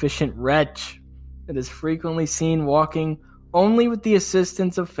mentally deficient wretch that is frequently seen walking only with the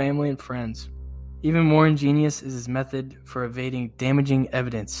assistance of family and friends. Even more ingenious is his method for evading damaging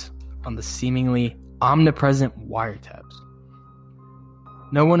evidence on the seemingly omnipresent wiretaps.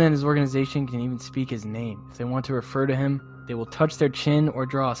 No one in his organization can even speak his name. If they want to refer to him, they will touch their chin or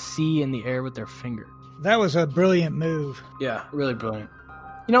draw a C in the air with their finger. That was a brilliant move. Yeah, really brilliant.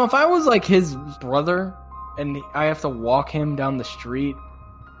 You know, if I was like his brother and I have to walk him down the street,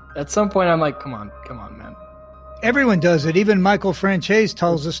 at some point I'm like, come on, man. Everyone does it. Even Michael Franchese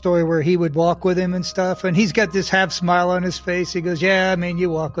tells a story where he would walk with him and stuff, and he's got this half smile on his face. He goes, yeah, I mean,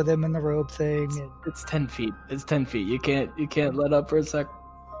 you walk with him in the robe thing. It's 10 feet. It's 10 feet. You can't let up for a sec.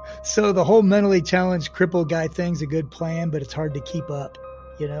 So the whole mentally challenged crippled guy thing's a good plan, but it's hard to keep up.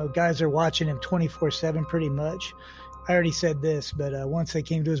 You know, guys are watching him 24/7 pretty much. I already said this, but once they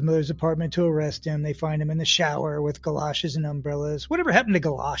came to his mother's apartment to arrest him, they find him in the shower with galoshes and umbrellas. Whatever happened to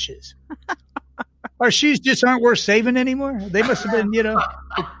galoshes? Our shoes just aren't worth saving anymore. They must have been,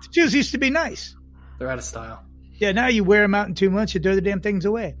 the shoes used to be nice. They're out of style. Yeah, now you wear them out in 2 months, you throw the damn things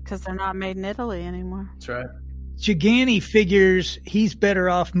away. Because they're not made in Italy anymore. That's right. Gigante figures he's better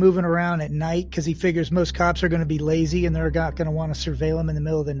off moving around at night because he figures most cops are going to be lazy and they're not going to want to surveil him in the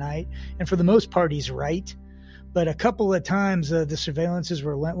middle of the night. And for the most part, he's right. But a couple of times the surveillance is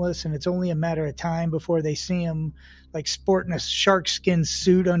relentless, and it's only a matter of time before they see him like sporting a shark skin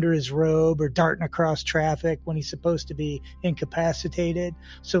suit under his robe or darting across traffic when he's supposed to be incapacitated.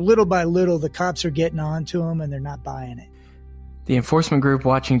 So little by little, the cops are getting on to him and they're not buying it. The enforcement group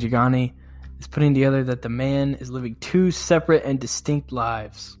watching Gigante is putting together that the man is living two separate and distinct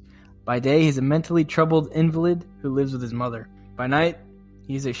lives. By day, he's a mentally troubled invalid who lives with his mother. By night,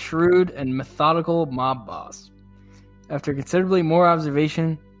 he's a shrewd and methodical mob boss. After considerably more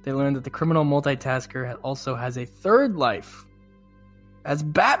observation, they learned that the criminal multitasker also has a third life as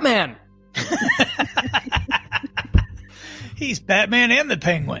Batman. He's Batman and the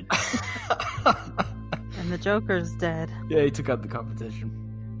Penguin. And the Joker's dead. Yeah, he took out the competition.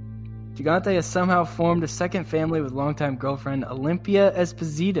 Gigante has somehow formed a second family with longtime girlfriend Olympia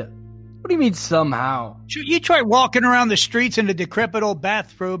Esposito. What do you mean somehow? You try walking around the streets in a decrepit old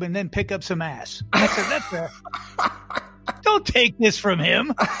bathrobe and then pick up some ass. Don't take this from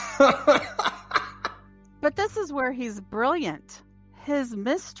him. But this is where he's brilliant. His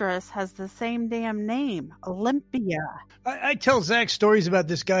mistress has the same damn name, Olympia. I tell Zach stories about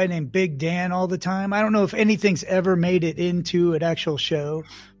this guy named Big Dan all the time. I don't know if anything's ever made it into an actual show,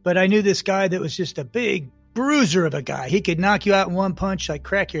 but I knew this guy that was just a big bruiser of a guy. He could knock you out in one punch, like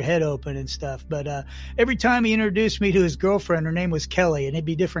crack your head open and stuff. But every time he introduced me to his girlfriend, her name was Kelly, and it'd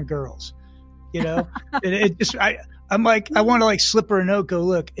be different girls. You know, I'm like, I want to like slip her a note. Go,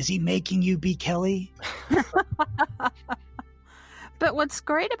 look, is he making you be Kelly? But what's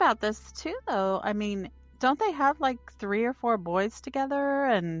great about this too, though, I mean, don't they have like 3 or 4 boys together,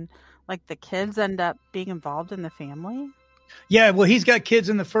 and like the kids end up being involved in the family? Yeah, well, he's got kids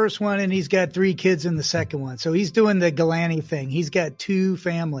in the first one, and he's got 3 kids in the second one. So he's doing the Galani thing. He's got 2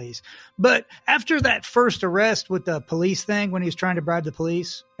 families. But after that first arrest with the police thing, when he was trying to bribe the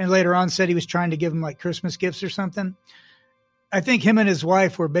police, and later on said he was trying to give them like Christmas gifts or something, I think him and his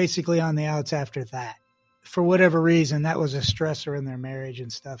wife were basically on the outs after that. For whatever reason, that was a stressor in their marriage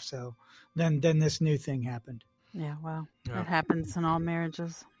and stuff. So then this new thing happened. Yeah, well, that happens in all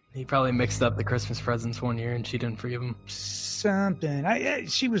marriages. He probably mixed up the Christmas presents one year and she didn't forgive him. Something.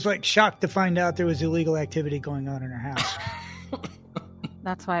 She was like shocked to find out there was illegal activity going on in her house.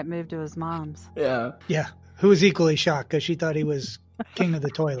 That's why it moved to his mom's. Yeah. Yeah. Who was equally shocked because she thought he was king of the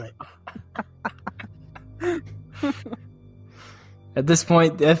toilet. At this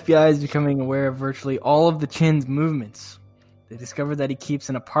point, the FBI is becoming aware of virtually all of the Chin's movements. They discover that he keeps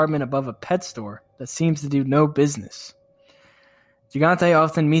an apartment above a pet store that seems to do no business. Gigante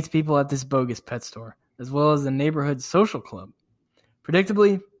often meets people at this bogus pet store, as well as the neighborhood social club.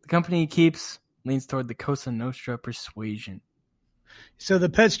 Predictably, the company he keeps leans toward the Cosa Nostra persuasion. So the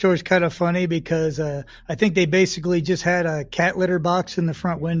pet store is kind of funny because I think they basically just had a cat litter box in the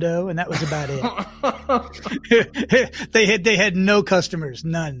front window, and that was about it. They had no customers,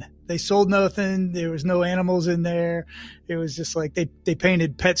 none. They sold nothing. There was no animals in there. It was just like they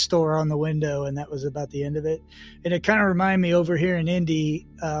painted pet store on the window, and that was about the end of it. And it kind of reminded me over here in Indy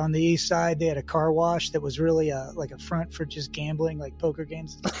on the east side, they had a car wash that was really like a front for just gambling, like poker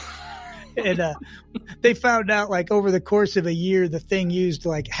games. And they found out like over the course of a year, the thing used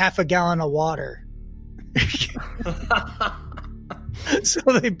like half a gallon of water. So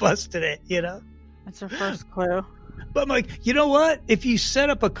they busted it, you know. That's your first clue. But I'm like, you know what? If you set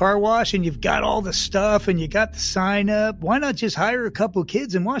up a car wash and you've got all the stuff and you got the sign up, why not just hire a couple of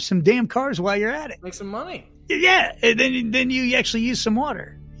kids and wash some damn cars while you're at it? Make some money. Yeah, and then you actually use some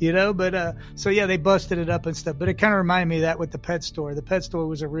water. You know, but so yeah, they busted it up and stuff. But it kind of reminded me of that with the pet store. The pet store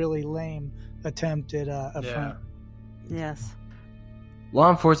was a really lame attempt at a front. Yes. Law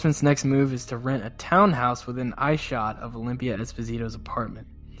enforcement's next move is to rent a townhouse within eyeshot of Olympia Esposito's apartment.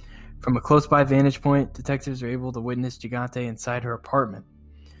 From a close-by vantage point, detectives are able to witness Gigante inside her apartment.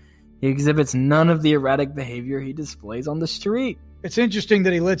 He exhibits none of the erratic behavior he displays on the street. It's interesting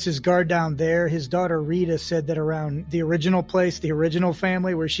that he lets his guard down there. His daughter Rita said that around the original place, the original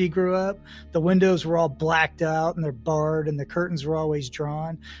family where she grew up, the windows were all blacked out and they're barred and the curtains were always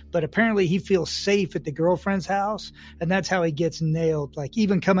drawn. But apparently he feels safe at the girlfriend's house, and that's how he gets nailed. Like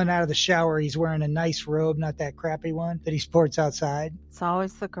even coming out of the shower, he's wearing a nice robe, not that crappy one that he sports outside. It's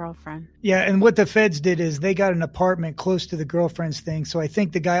always the girlfriend. Yeah, and what the feds did is they got an apartment close to the girlfriend's thing. So I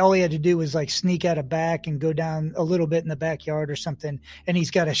think the guy, all he had to do was like sneak out of back and go down a little bit in the backyard or something. And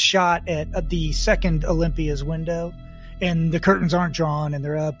he's got a shot at the second Olympia's window, and the curtains aren't drawn and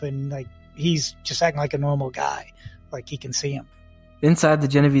they're up, and like he's just acting like a normal guy, like he can see him. Inside the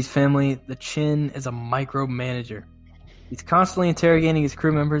Genovese family, the Chin is a micromanager. He's constantly interrogating his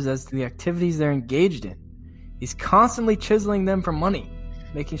crew members as to the activities they're engaged in. He's constantly chiseling them for money,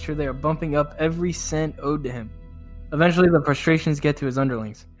 making sure they are bumping up every cent owed to him. Eventually, the frustrations get to his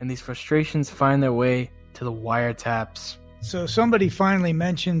underlings, and these frustrations find their way to the wiretaps. So somebody finally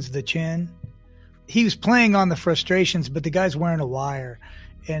mentions the Chin. He was playing on the frustrations, but the guy's wearing a wire.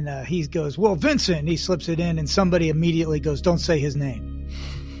 And he goes, well, Vincent, he slips it in, and somebody immediately goes, don't say his name.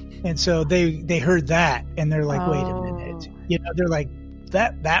 And so they heard that, and they're like, wait a minute. You know, they're like,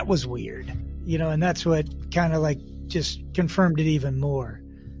 that was weird. You know, and that's what kind of like just confirmed it even more.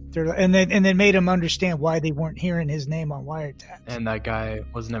 And then made him understand why they weren't hearing his name on wiretaps. And that guy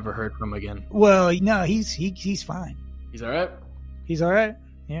was never heard from again. Well, no, he's fine. He's all right? He's all right.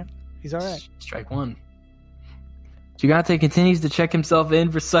 Yeah, he's all right. Strike one. Gigante continues to check himself in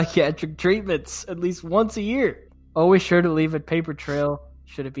for psychiatric treatments at least once a year. Always sure to leave a paper trail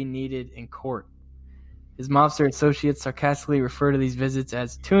should it be needed in court. His mobster associates sarcastically refer to these visits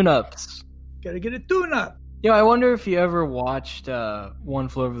as tune-ups. Gotta get a tune-up. You know, I wonder if you ever watched One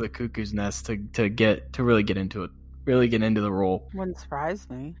Flew Over the Cuckoo's Nest to really get into it. Really get into the role. Wouldn't surprise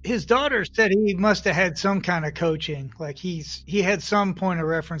me. His daughter said he must have had some kind of coaching. Like he had some point of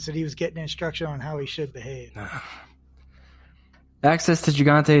reference that he was getting instruction on how he should behave. Access to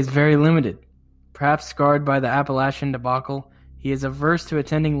Gigante is very limited. Perhaps scarred by the Appalachian debacle, he is averse to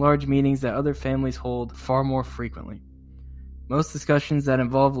attending large meetings that other families hold far more frequently. Most discussions that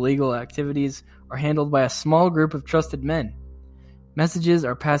involve legal activities are handled by a small group of trusted men. Messages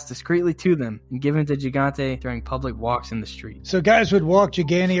are passed discreetly to them and given to Gigante during public walks in the street. So guys would walk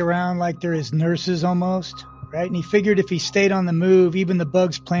Gigante around like they're his nurses almost, right? And he figured if he stayed on the move, even the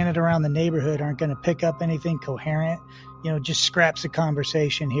bugs planted around the neighborhood aren't going to pick up anything coherent. You know, just scraps of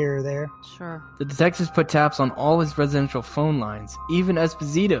conversation here or there. Sure. The detectives put taps on all his residential phone lines, even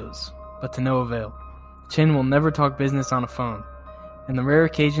Esposito's, but to no avail. Chin will never talk business on a phone. In the rare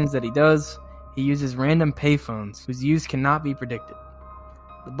occasions that he does, he uses random payphones whose use cannot be predicted.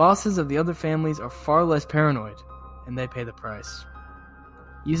 The bosses of the other families are far less paranoid, and they pay the price.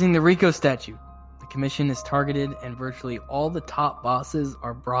 Using the RICO statute, the commission is targeted and virtually all the top bosses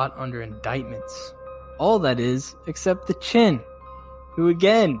are brought under indictments. All that is, except the Chin. who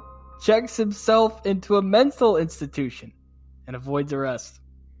again checks himself into a mental institution and avoids arrest.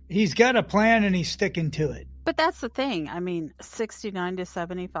 He's got a plan and he's sticking to it. But that's the thing. I mean, 69 to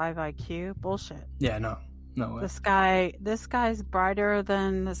 75 IQ? Bullshit. Yeah, no way. This guy's brighter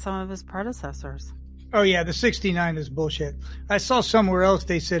than some of his predecessors. Oh, yeah, the 69 is bullshit. I saw somewhere else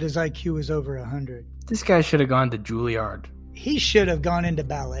they said his IQ was over 100. This guy should have gone to Juilliard. He should have gone into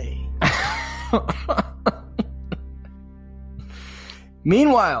ballet.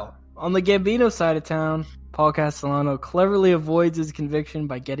 Meanwhile, on the Gambino side of town, Paul Castellano cleverly avoids his conviction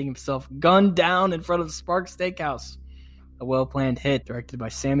by getting himself gunned down in front of Sparks Steakhouse, a well-planned hit directed by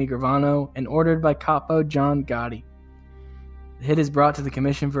Sammy Gravano and ordered by Capo John Gotti. The hit is brought to the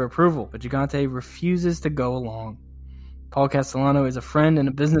commission for approval, but Gigante refuses to go along. Paul Castellano is a friend and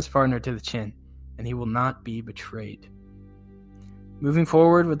a business partner to the Chin, and he will not be betrayed. Moving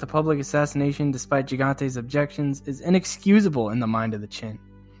forward with the public assassination despite Gigante's objections is inexcusable in the mind of the Chin.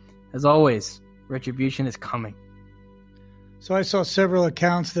 As always, retribution is coming. So I saw several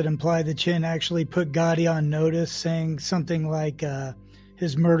accounts that imply the Chin actually put Gotti on notice, saying something like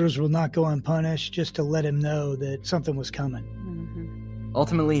his murders will not go unpunished, just to let him know that something was coming. Mm-hmm.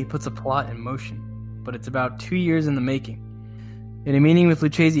 Ultimately, he puts a plot in motion, but it's about 2 years in the making. In a meeting with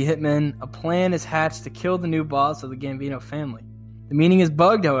Lucchese hitmen, a plan is hatched to kill the new boss of the Gambino family. The meeting is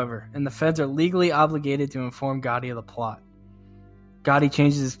bugged, however, and the feds are legally obligated to inform Gotti of the plot. Gotti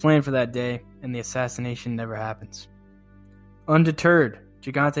changes his plan for that day, and the assassination never happens. Undeterred,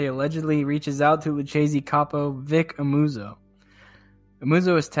 Gigante allegedly reaches out to Lucchese capo Vic Amuzzo.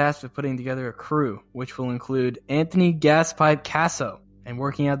 Amuzzo is tasked with putting together a crew, which will include Anthony Gaspipe Casso, and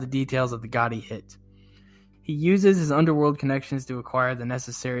working out the details of the Gotti hit. He uses his underworld connections to acquire the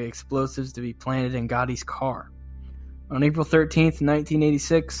necessary explosives to be planted in Gotti's car. On April 13th,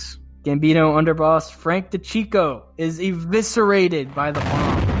 1986, Gambino underboss Frank DeChico is eviscerated by the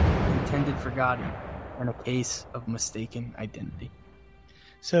bomb intended for Gotti in a case of mistaken identity.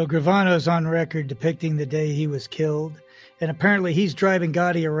 So Gravano's on record depicting the day he was killed, and apparently he's driving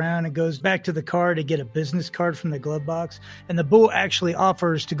Gotti around and goes back to the car to get a business card from the glove box, and the bull actually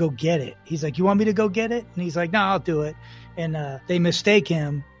offers to go get it. He's like, "You want me to go get it?" And he's like, "No, I'll do it." And they mistake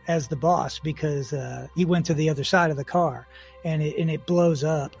him as the boss because he went to the other side of the car, and it blows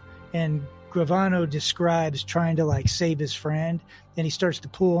up. And Gravano describes trying to save his friend, and he starts to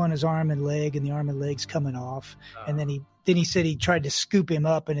pull on his arm and leg, and the arm and leg's coming off. And then he said he tried to scoop him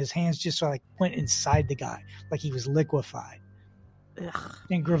up, and his hands just went inside the guy, like he was liquefied. Ugh.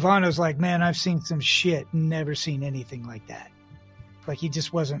 And Gravano's like, "Man, I've seen some shit, never seen anything like that." Like he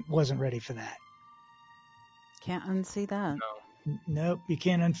just wasn't ready for that. Can't unsee that. Nope, you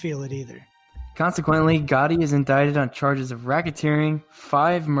can't unfeel it either. Consequently, Gotti is indicted on charges of racketeering,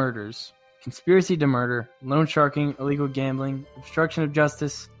 5 murders, conspiracy to murder, loan sharking, illegal gambling, obstruction of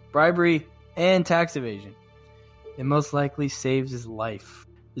justice, bribery, and tax evasion. It most likely saves his life.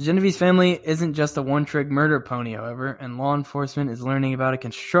 The Genovese family isn't just a one-trick murder pony, however, and law enforcement is learning about a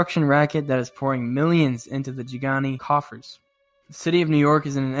construction racket that is pouring millions into the Gigani coffers. The city of New York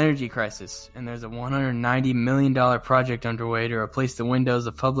is in an energy crisis, and there's a $190 million project underway to replace the windows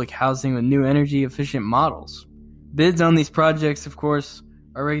of public housing with new energy-efficient models. Bids on these projects, of course,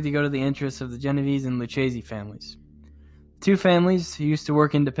 are ready to go to the interests of the Genovese and Lucchese families. The two families, who used to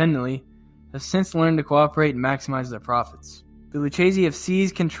work independently, have since learned to cooperate and maximize their profits. The Lucchese have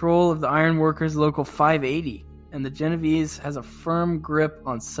seized control of the ironworkers Local 580, and the Genovese has a firm grip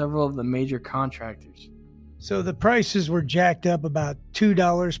on several of the major contractors. So the prices were jacked up about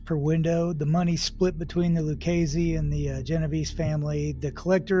 $2 per window. The money split between the Lucchese and the Genovese family, the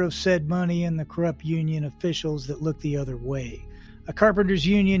collector of said money, and the corrupt union officials that looked the other way. A carpenters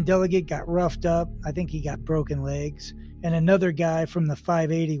union delegate got roughed up. I think he got broken legs. And another guy from the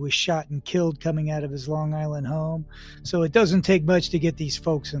 580 was shot and killed coming out of his Long Island home. So it doesn't take much to get these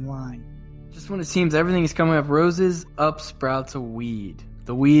folks in line. Just when it seems everything is coming up roses, up sprouts a weed.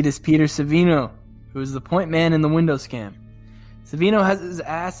 The weed is Peter Savino, who is the point man in the window scam. Savino has his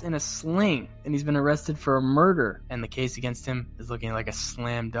ass in a sling, and he's been arrested for a murder, and the case against him is looking like a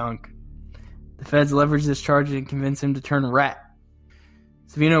slam dunk. The feds leverage this charge and convince him to turn rat.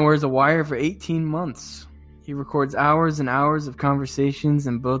 Savino wears a wire for 18 months. He records hours and hours of conversations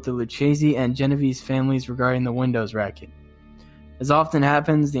in both the Lucchese and Genovese families regarding the windows racket. As often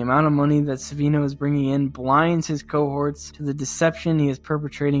happens, the amount of money that Savino is bringing in blinds his cohorts to the deception he is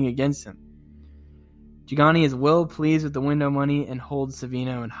perpetrating against him. Gigani is well pleased with the window money and holds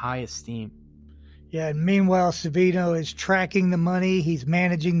Savino in high esteem. Yeah, and meanwhile, Savino is tracking the money. He's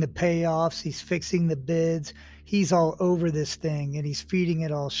managing the payoffs. He's fixing the bids. He's all over this thing, and he's feeding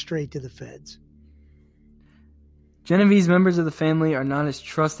it all straight to the feds. Genovese members of the family are not as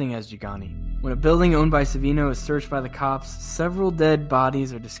trusting as Gigani. When a building owned by Savino is searched by the cops, several dead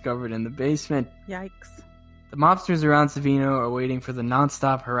bodies are discovered in the basement. Yikes. The mobsters around Savino are waiting for the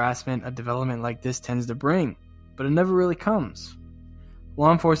non-stop harassment a development like this tends to bring, but it never really comes.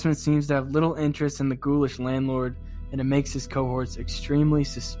 Law enforcement seems to have little interest in the ghoulish landlord, and it makes his cohorts extremely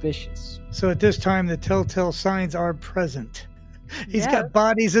suspicious. So at this time, the telltale signs are present. He's got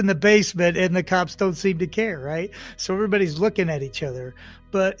bodies in the basement, and the cops don't seem to care, right? So everybody's looking at each other.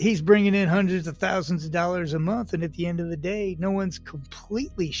 But he's bringing in hundreds of thousands of dollars a month, and at the end of the day, no one's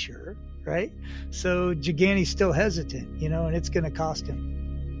completely sure, right? So Gigani's still hesitant, and it's going to cost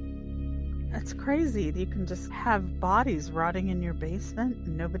him. That's crazy. You can just have bodies rotting in your basement,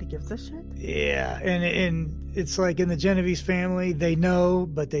 and nobody gives a shit? Yeah, and it's like in the Genovese family, they know,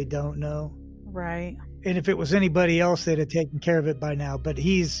 but they don't know. Right. And if it was anybody else, they'd have taken care of it by now. But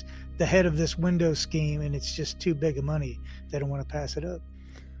he's the head of this window scheme, and it's just too big of money. They don't want to pass it up.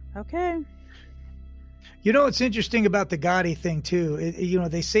 Okay. What's interesting about the Gotti thing, too?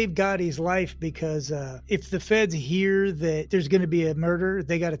 They saved Gotti's life because if the feds hear that there's going to be a murder,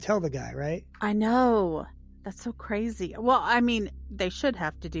 they got to tell the guy, right? I know. That's so crazy. Well, I mean, they should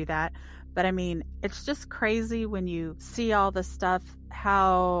have to do that. But I mean, it's just crazy when you see all the stuff,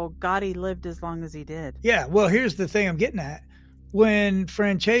 how Gotti lived as long as he did. Yeah, well, here's the thing I'm getting at. When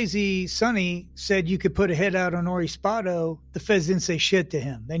Francesi Sonny said you could put a head out on Ori Spado, the feds didn't say shit to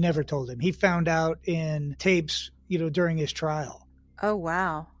him. They never told him. He found out in tapes, during his trial. Oh,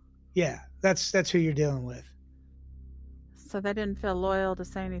 wow. Yeah, that's who you're dealing with. So they didn't feel loyal to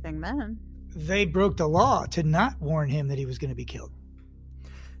say anything then. They broke the law to not warn him that he was going to be killed.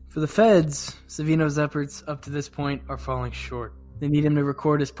 For the feds, Savino's efforts up to this point are falling short. They need him to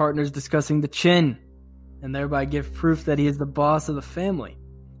record his partners discussing the chin, and thereby give proof that he is the boss of the family.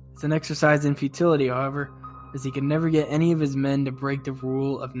 It's an exercise in futility, however, as he can never get any of his men to break the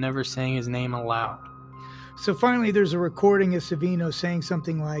rule of never saying his name aloud. So finally, there's a recording of Savino saying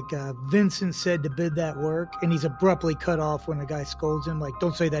something like, Vincent said to bid that work, and he's abruptly cut off when the guy scolds him, like,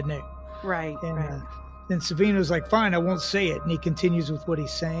 don't say that name. Right, and, right. Then Savino's like, fine, I won't say it. And he continues with what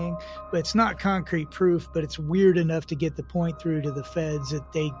he's saying. But it's not concrete proof, but it's weird enough to get the point through to the feds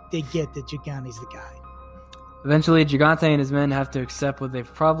that they get that Gigani's the guy. Eventually, Gigante and his men have to accept what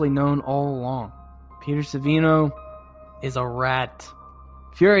they've probably known all along. Peter Savino is a rat.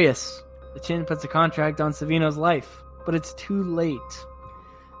 Furious, the Chin puts a contract on Savino's life, but it's too late.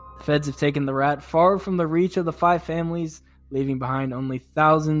 The feds have taken the rat far from the reach of the five families, leaving behind only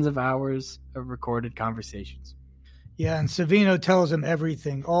thousands of hours of recorded conversations. Yeah, and Savino tells him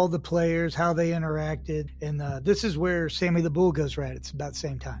everything, all the players, how they interacted, and this is where Sammy the Bull goes rat. It's about the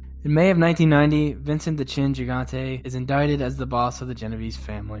same time. In May of 1990, Vincent the Chin Gigante is indicted as the boss of the Genovese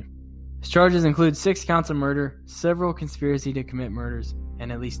family. His charges include 6 counts of murder, several conspiracy to commit murders,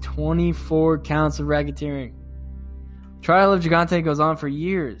 and at least 24 counts of racketeering. The trial of Gigante goes on for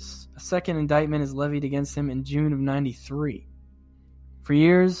years. A second indictment is levied against him in June of 93. For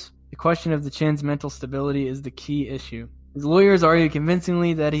years, the question of the Chin's mental stability is the key issue. His lawyers argue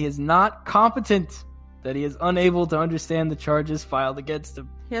convincingly that he is not competent, that he is unable to understand the charges filed against him.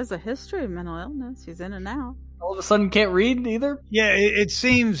 He has a history of mental illness. He's in and out. All of a sudden can't read either? Yeah, it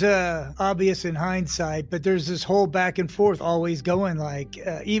seems obvious in hindsight, but there's this whole back and forth always going. Like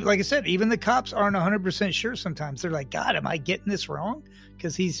I said, even the cops aren't 100% sure sometimes. They're like, God, am I getting this wrong?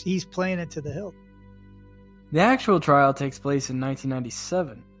 Because he's playing it to the hilt. The actual trial takes place in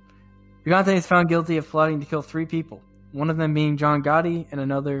 1997. Gigante is found guilty of plotting to kill 3 people, one of them being John Gotti and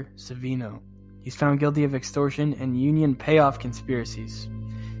another Savino. He's found guilty of extortion and union payoff conspiracies.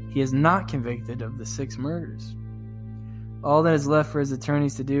 He is not convicted of the 6 murders. All that is left for his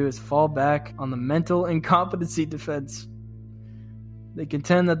attorneys to do is fall back on the mental incompetency defense. They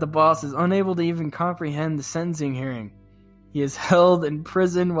contend that the boss is unable to even comprehend the sentencing hearing. He is held in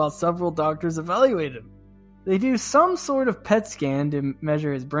prison while several doctors evaluate him. They do some sort of PET scan to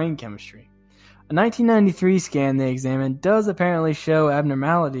measure his brain chemistry. A 1993 scan they examined does apparently show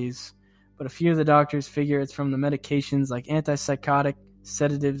abnormalities, but a few of the doctors figure it's from the medications like antipsychotic,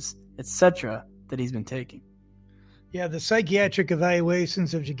 sedatives, etc. that he's been taking. Yeah, the psychiatric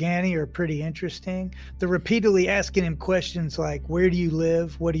evaluations of Gigante are pretty interesting. They're repeatedly asking him questions like, where do you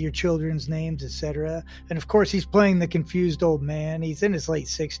live? What are your children's names, etc.? And of course, he's playing the confused old man. He's in his late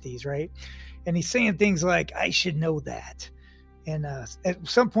 60s, right? And he's saying things like, I should know that. And at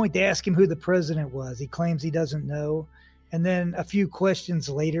some point, they ask him who the president was. He claims he doesn't know. And then a few questions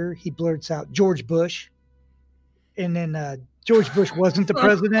later, he blurts out, George Bush. And then George Bush wasn't the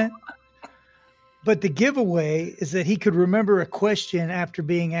president. But the giveaway is that he could remember a question after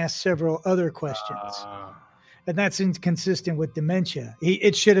being asked several other questions. And that's inconsistent with dementia.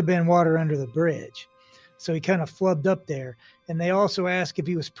 It should have been water under the bridge. So he kind of flubbed up there. And they also asked if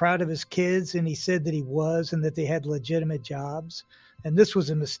he was proud of his kids, and he said that he was, and that they had legitimate jobs. And this was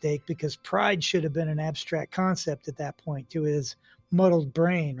a mistake, because pride should have been an abstract concept at that point to his muddled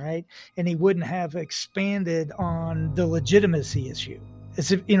brain, right? And he wouldn't have expanded on the legitimacy issue.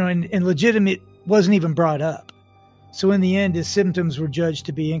 As if, and legitimate wasn't even brought up. So in the end, his symptoms were judged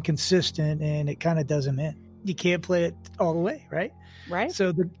to be inconsistent, and it kind of does him in. You can't play it all the way, right? Right.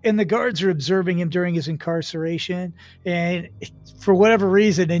 So the guards are observing him during his incarceration, and for whatever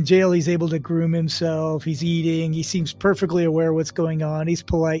reason in jail, he's able to groom himself. He's eating. He seems perfectly aware of what's going on. He's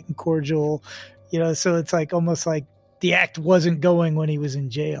polite and cordial, so it's like almost like the act wasn't going when he was in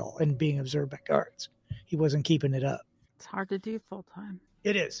jail and being observed by guards. He wasn't keeping it up. It's hard to do full time.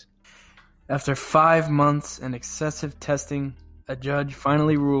 It is. After 5 months and excessive testing, a judge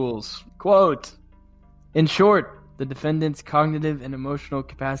finally rules, quote, "In short, the defendant's cognitive and emotional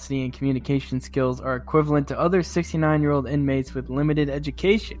capacity and communication skills are equivalent to other 69-year-old inmates with limited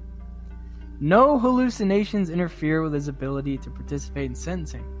education. No hallucinations interfere with his ability to participate in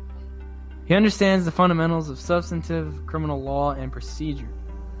sentencing. He understands the fundamentals of substantive criminal law and procedure.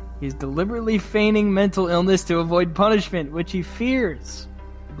 He is deliberately feigning mental illness to avoid punishment, which he fears.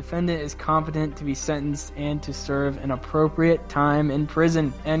 The defendant is competent to be sentenced and to serve an appropriate time in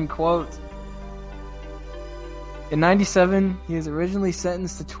prison," end quote. In 1997, he was originally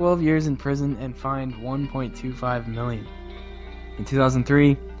sentenced to 12 years in prison and fined $1.25 million. In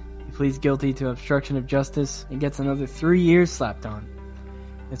 2003, he pleads guilty to obstruction of justice and gets another 3 years slapped on.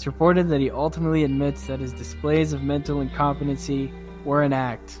 It's reported that he ultimately admits that his displays of mental incompetency were an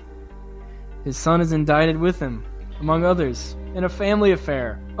act. His son is indicted with him, among others, in a family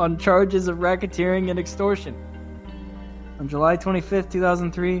affair on charges of racketeering and extortion. On July 25,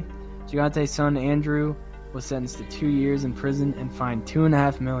 2003, Gigante's son Andrew was sentenced to 2 years in prison and fined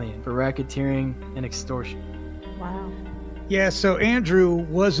 $2.5 million for racketeering and extortion. Wow. Yeah, so Andrew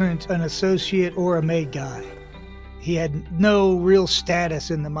wasn't an associate or a made guy. He had no real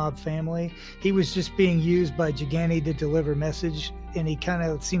status in the mob family. He was just being used by Gigante to deliver message, and he kind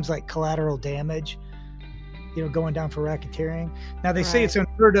of seems like collateral damage, going down for racketeering. Now, they say it's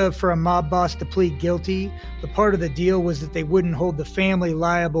unheard of for a mob boss to plead guilty, but part of the deal was that they wouldn't hold the family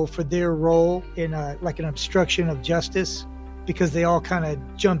liable for their role in like an obstruction of justice, because they all kind of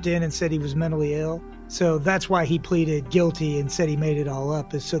jumped in and said he was mentally ill. So that's why he pleaded guilty and said he made it all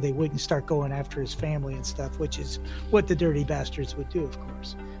up, is so they wouldn't start going after his family and stuff, which is what the dirty bastards would do, of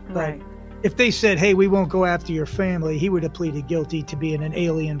course. Right. But if they said, hey, we won't go after your family, he would have pleaded guilty to being an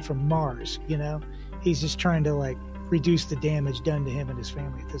alien from Mars, He's just trying to reduce the damage done to him and his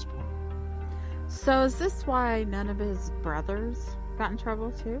family at this point. So is this why none of his brothers got in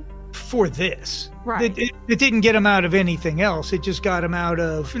trouble too? For this. Right. It didn't get him out of anything else. It just got him out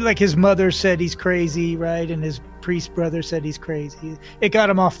of, his mother said he's crazy, right? And his priest brother said he's crazy. It got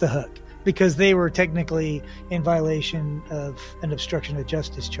him off the hook because they were technically in violation of an obstruction of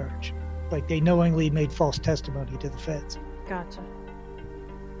justice charge. They knowingly made false testimony to the feds. Gotcha.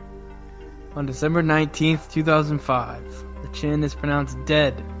 On December 19th, 2005, the Chin is pronounced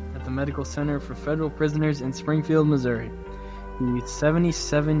dead at the Medical Center for Federal Prisoners in Springfield, Missouri. He's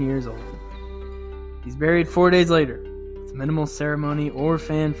 77 years old. He's buried 4 days later, with minimal ceremony or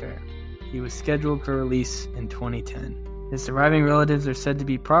fanfare. He was scheduled for release in 2010. His surviving relatives are said to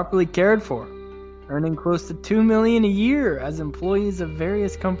be properly cared for, earning close to $2 million a year as employees of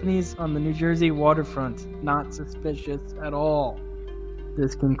various companies on the New Jersey waterfront. Not suspicious at all.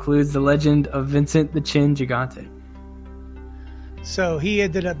 This concludes the legend of Vincent the Chin Gigante. So he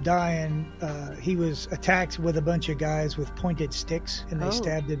ended up dying. He was attacked with a bunch of guys with pointed sticks, and they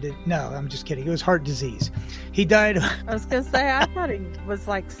stabbed him. No, I'm just kidding. It was heart disease. He died. I was going to say, I thought he was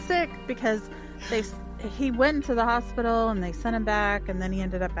sick because he went into the hospital and they sent him back, and then he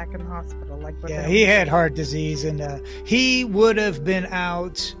ended up back in the hospital. He had heart disease, and he would have been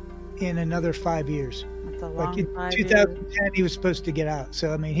out in another 5 years. That's a long in 5 2010, years. he was supposed to get out.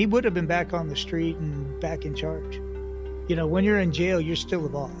 So, he would have been back on the street and back in charge. When you're in jail, you're still the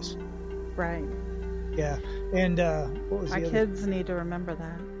boss. Right. Yeah. And what was my the other? kids need to remember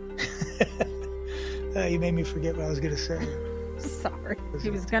that. You made me forget what I was going to say. Sorry. He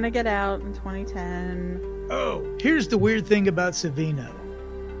was going to get out in 2010. Oh, here's the weird thing about Savino.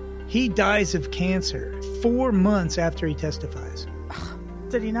 He dies of cancer 4 months after he testifies.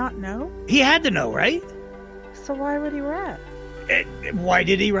 Did he not know? He had to know, right? So why would he rat? Why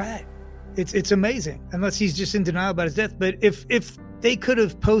did he rat? It's amazing, unless he's just in denial about his death. But if they could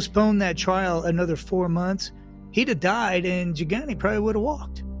have postponed that trial another 4 months, he'd have died, and Gigante probably would have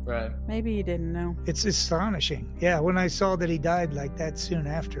walked. Right. Maybe you didn't know. It's astonishing. Yeah, when I saw that he died like that soon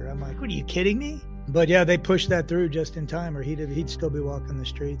after, I'm like, what, are you kidding me? But yeah, they pushed that through just in time, or he'd still be walking the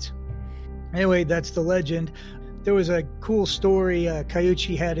streets. Anyway, that's the legend. There was a cool story.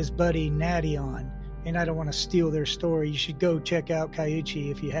 Cayucci had his buddy Natty on, and I don't want to steal their story. You should go check out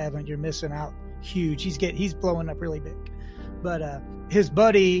Cayucci if you haven't. You're missing out huge. He's blowing up really big. But his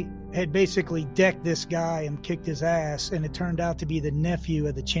buddy had basically decked this guy and kicked his ass, and it turned out to be the nephew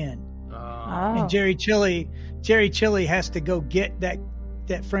of the Chin. Oh. And Jerry Chili has to go get that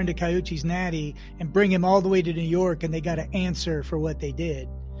friend of Cayucci's, Natty, and bring him all the way to New York, and they got to answer for what they did.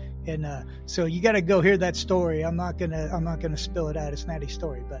 And so you got to go hear that story. I'm not gonna spill it out. It's Natty's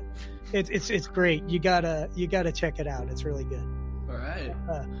story, but it's great. You gotta check it out. It's really good. All right.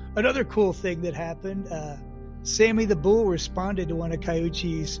 Another cool thing that happened. Sammy the Bull responded to one of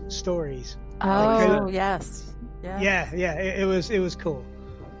Cayucci's stories. Oh, yes. Yeah. It was cool.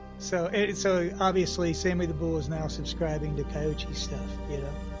 So obviously Sammy the Bull is now subscribing to Cayucci's stuff. You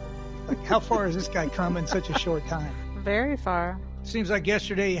know, like how far has this guy come in such a short time? Very far. Seems like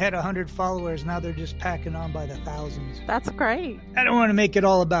yesterday he had 100 followers. Now they're just packing on by the thousands. That's great. I don't want to make it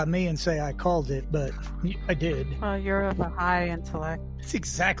all about me and say I called it, but I did. Well, you're of a high intellect. It's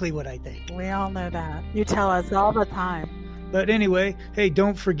exactly what I think. We all know that. You tell us all the time. But anyway, hey,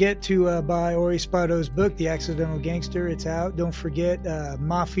 don't forget to buy Ori Spato's book, The Accidental Gangster. It's out. Don't forget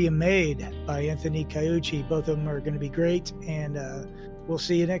Mafia Made by Anthony Cayucci. Both of them are going to be great, and we'll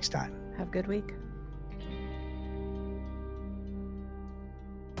see you next time. Have a good week.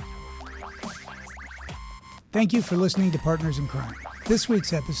 Thank you for listening to Partners in Crime. This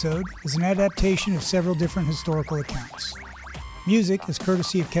week's episode is an adaptation of several different historical accounts. Music is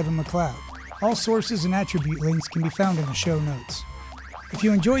courtesy of Kevin MacLeod. All sources and attribute links can be found in the show notes. If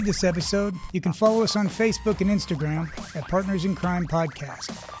you enjoyed this episode, you can follow us on Facebook and Instagram at Partners in Crime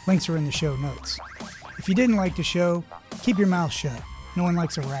Podcast. Links are in the show notes. If you didn't like the show, keep your mouth shut. No one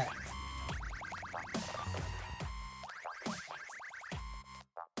likes a rat.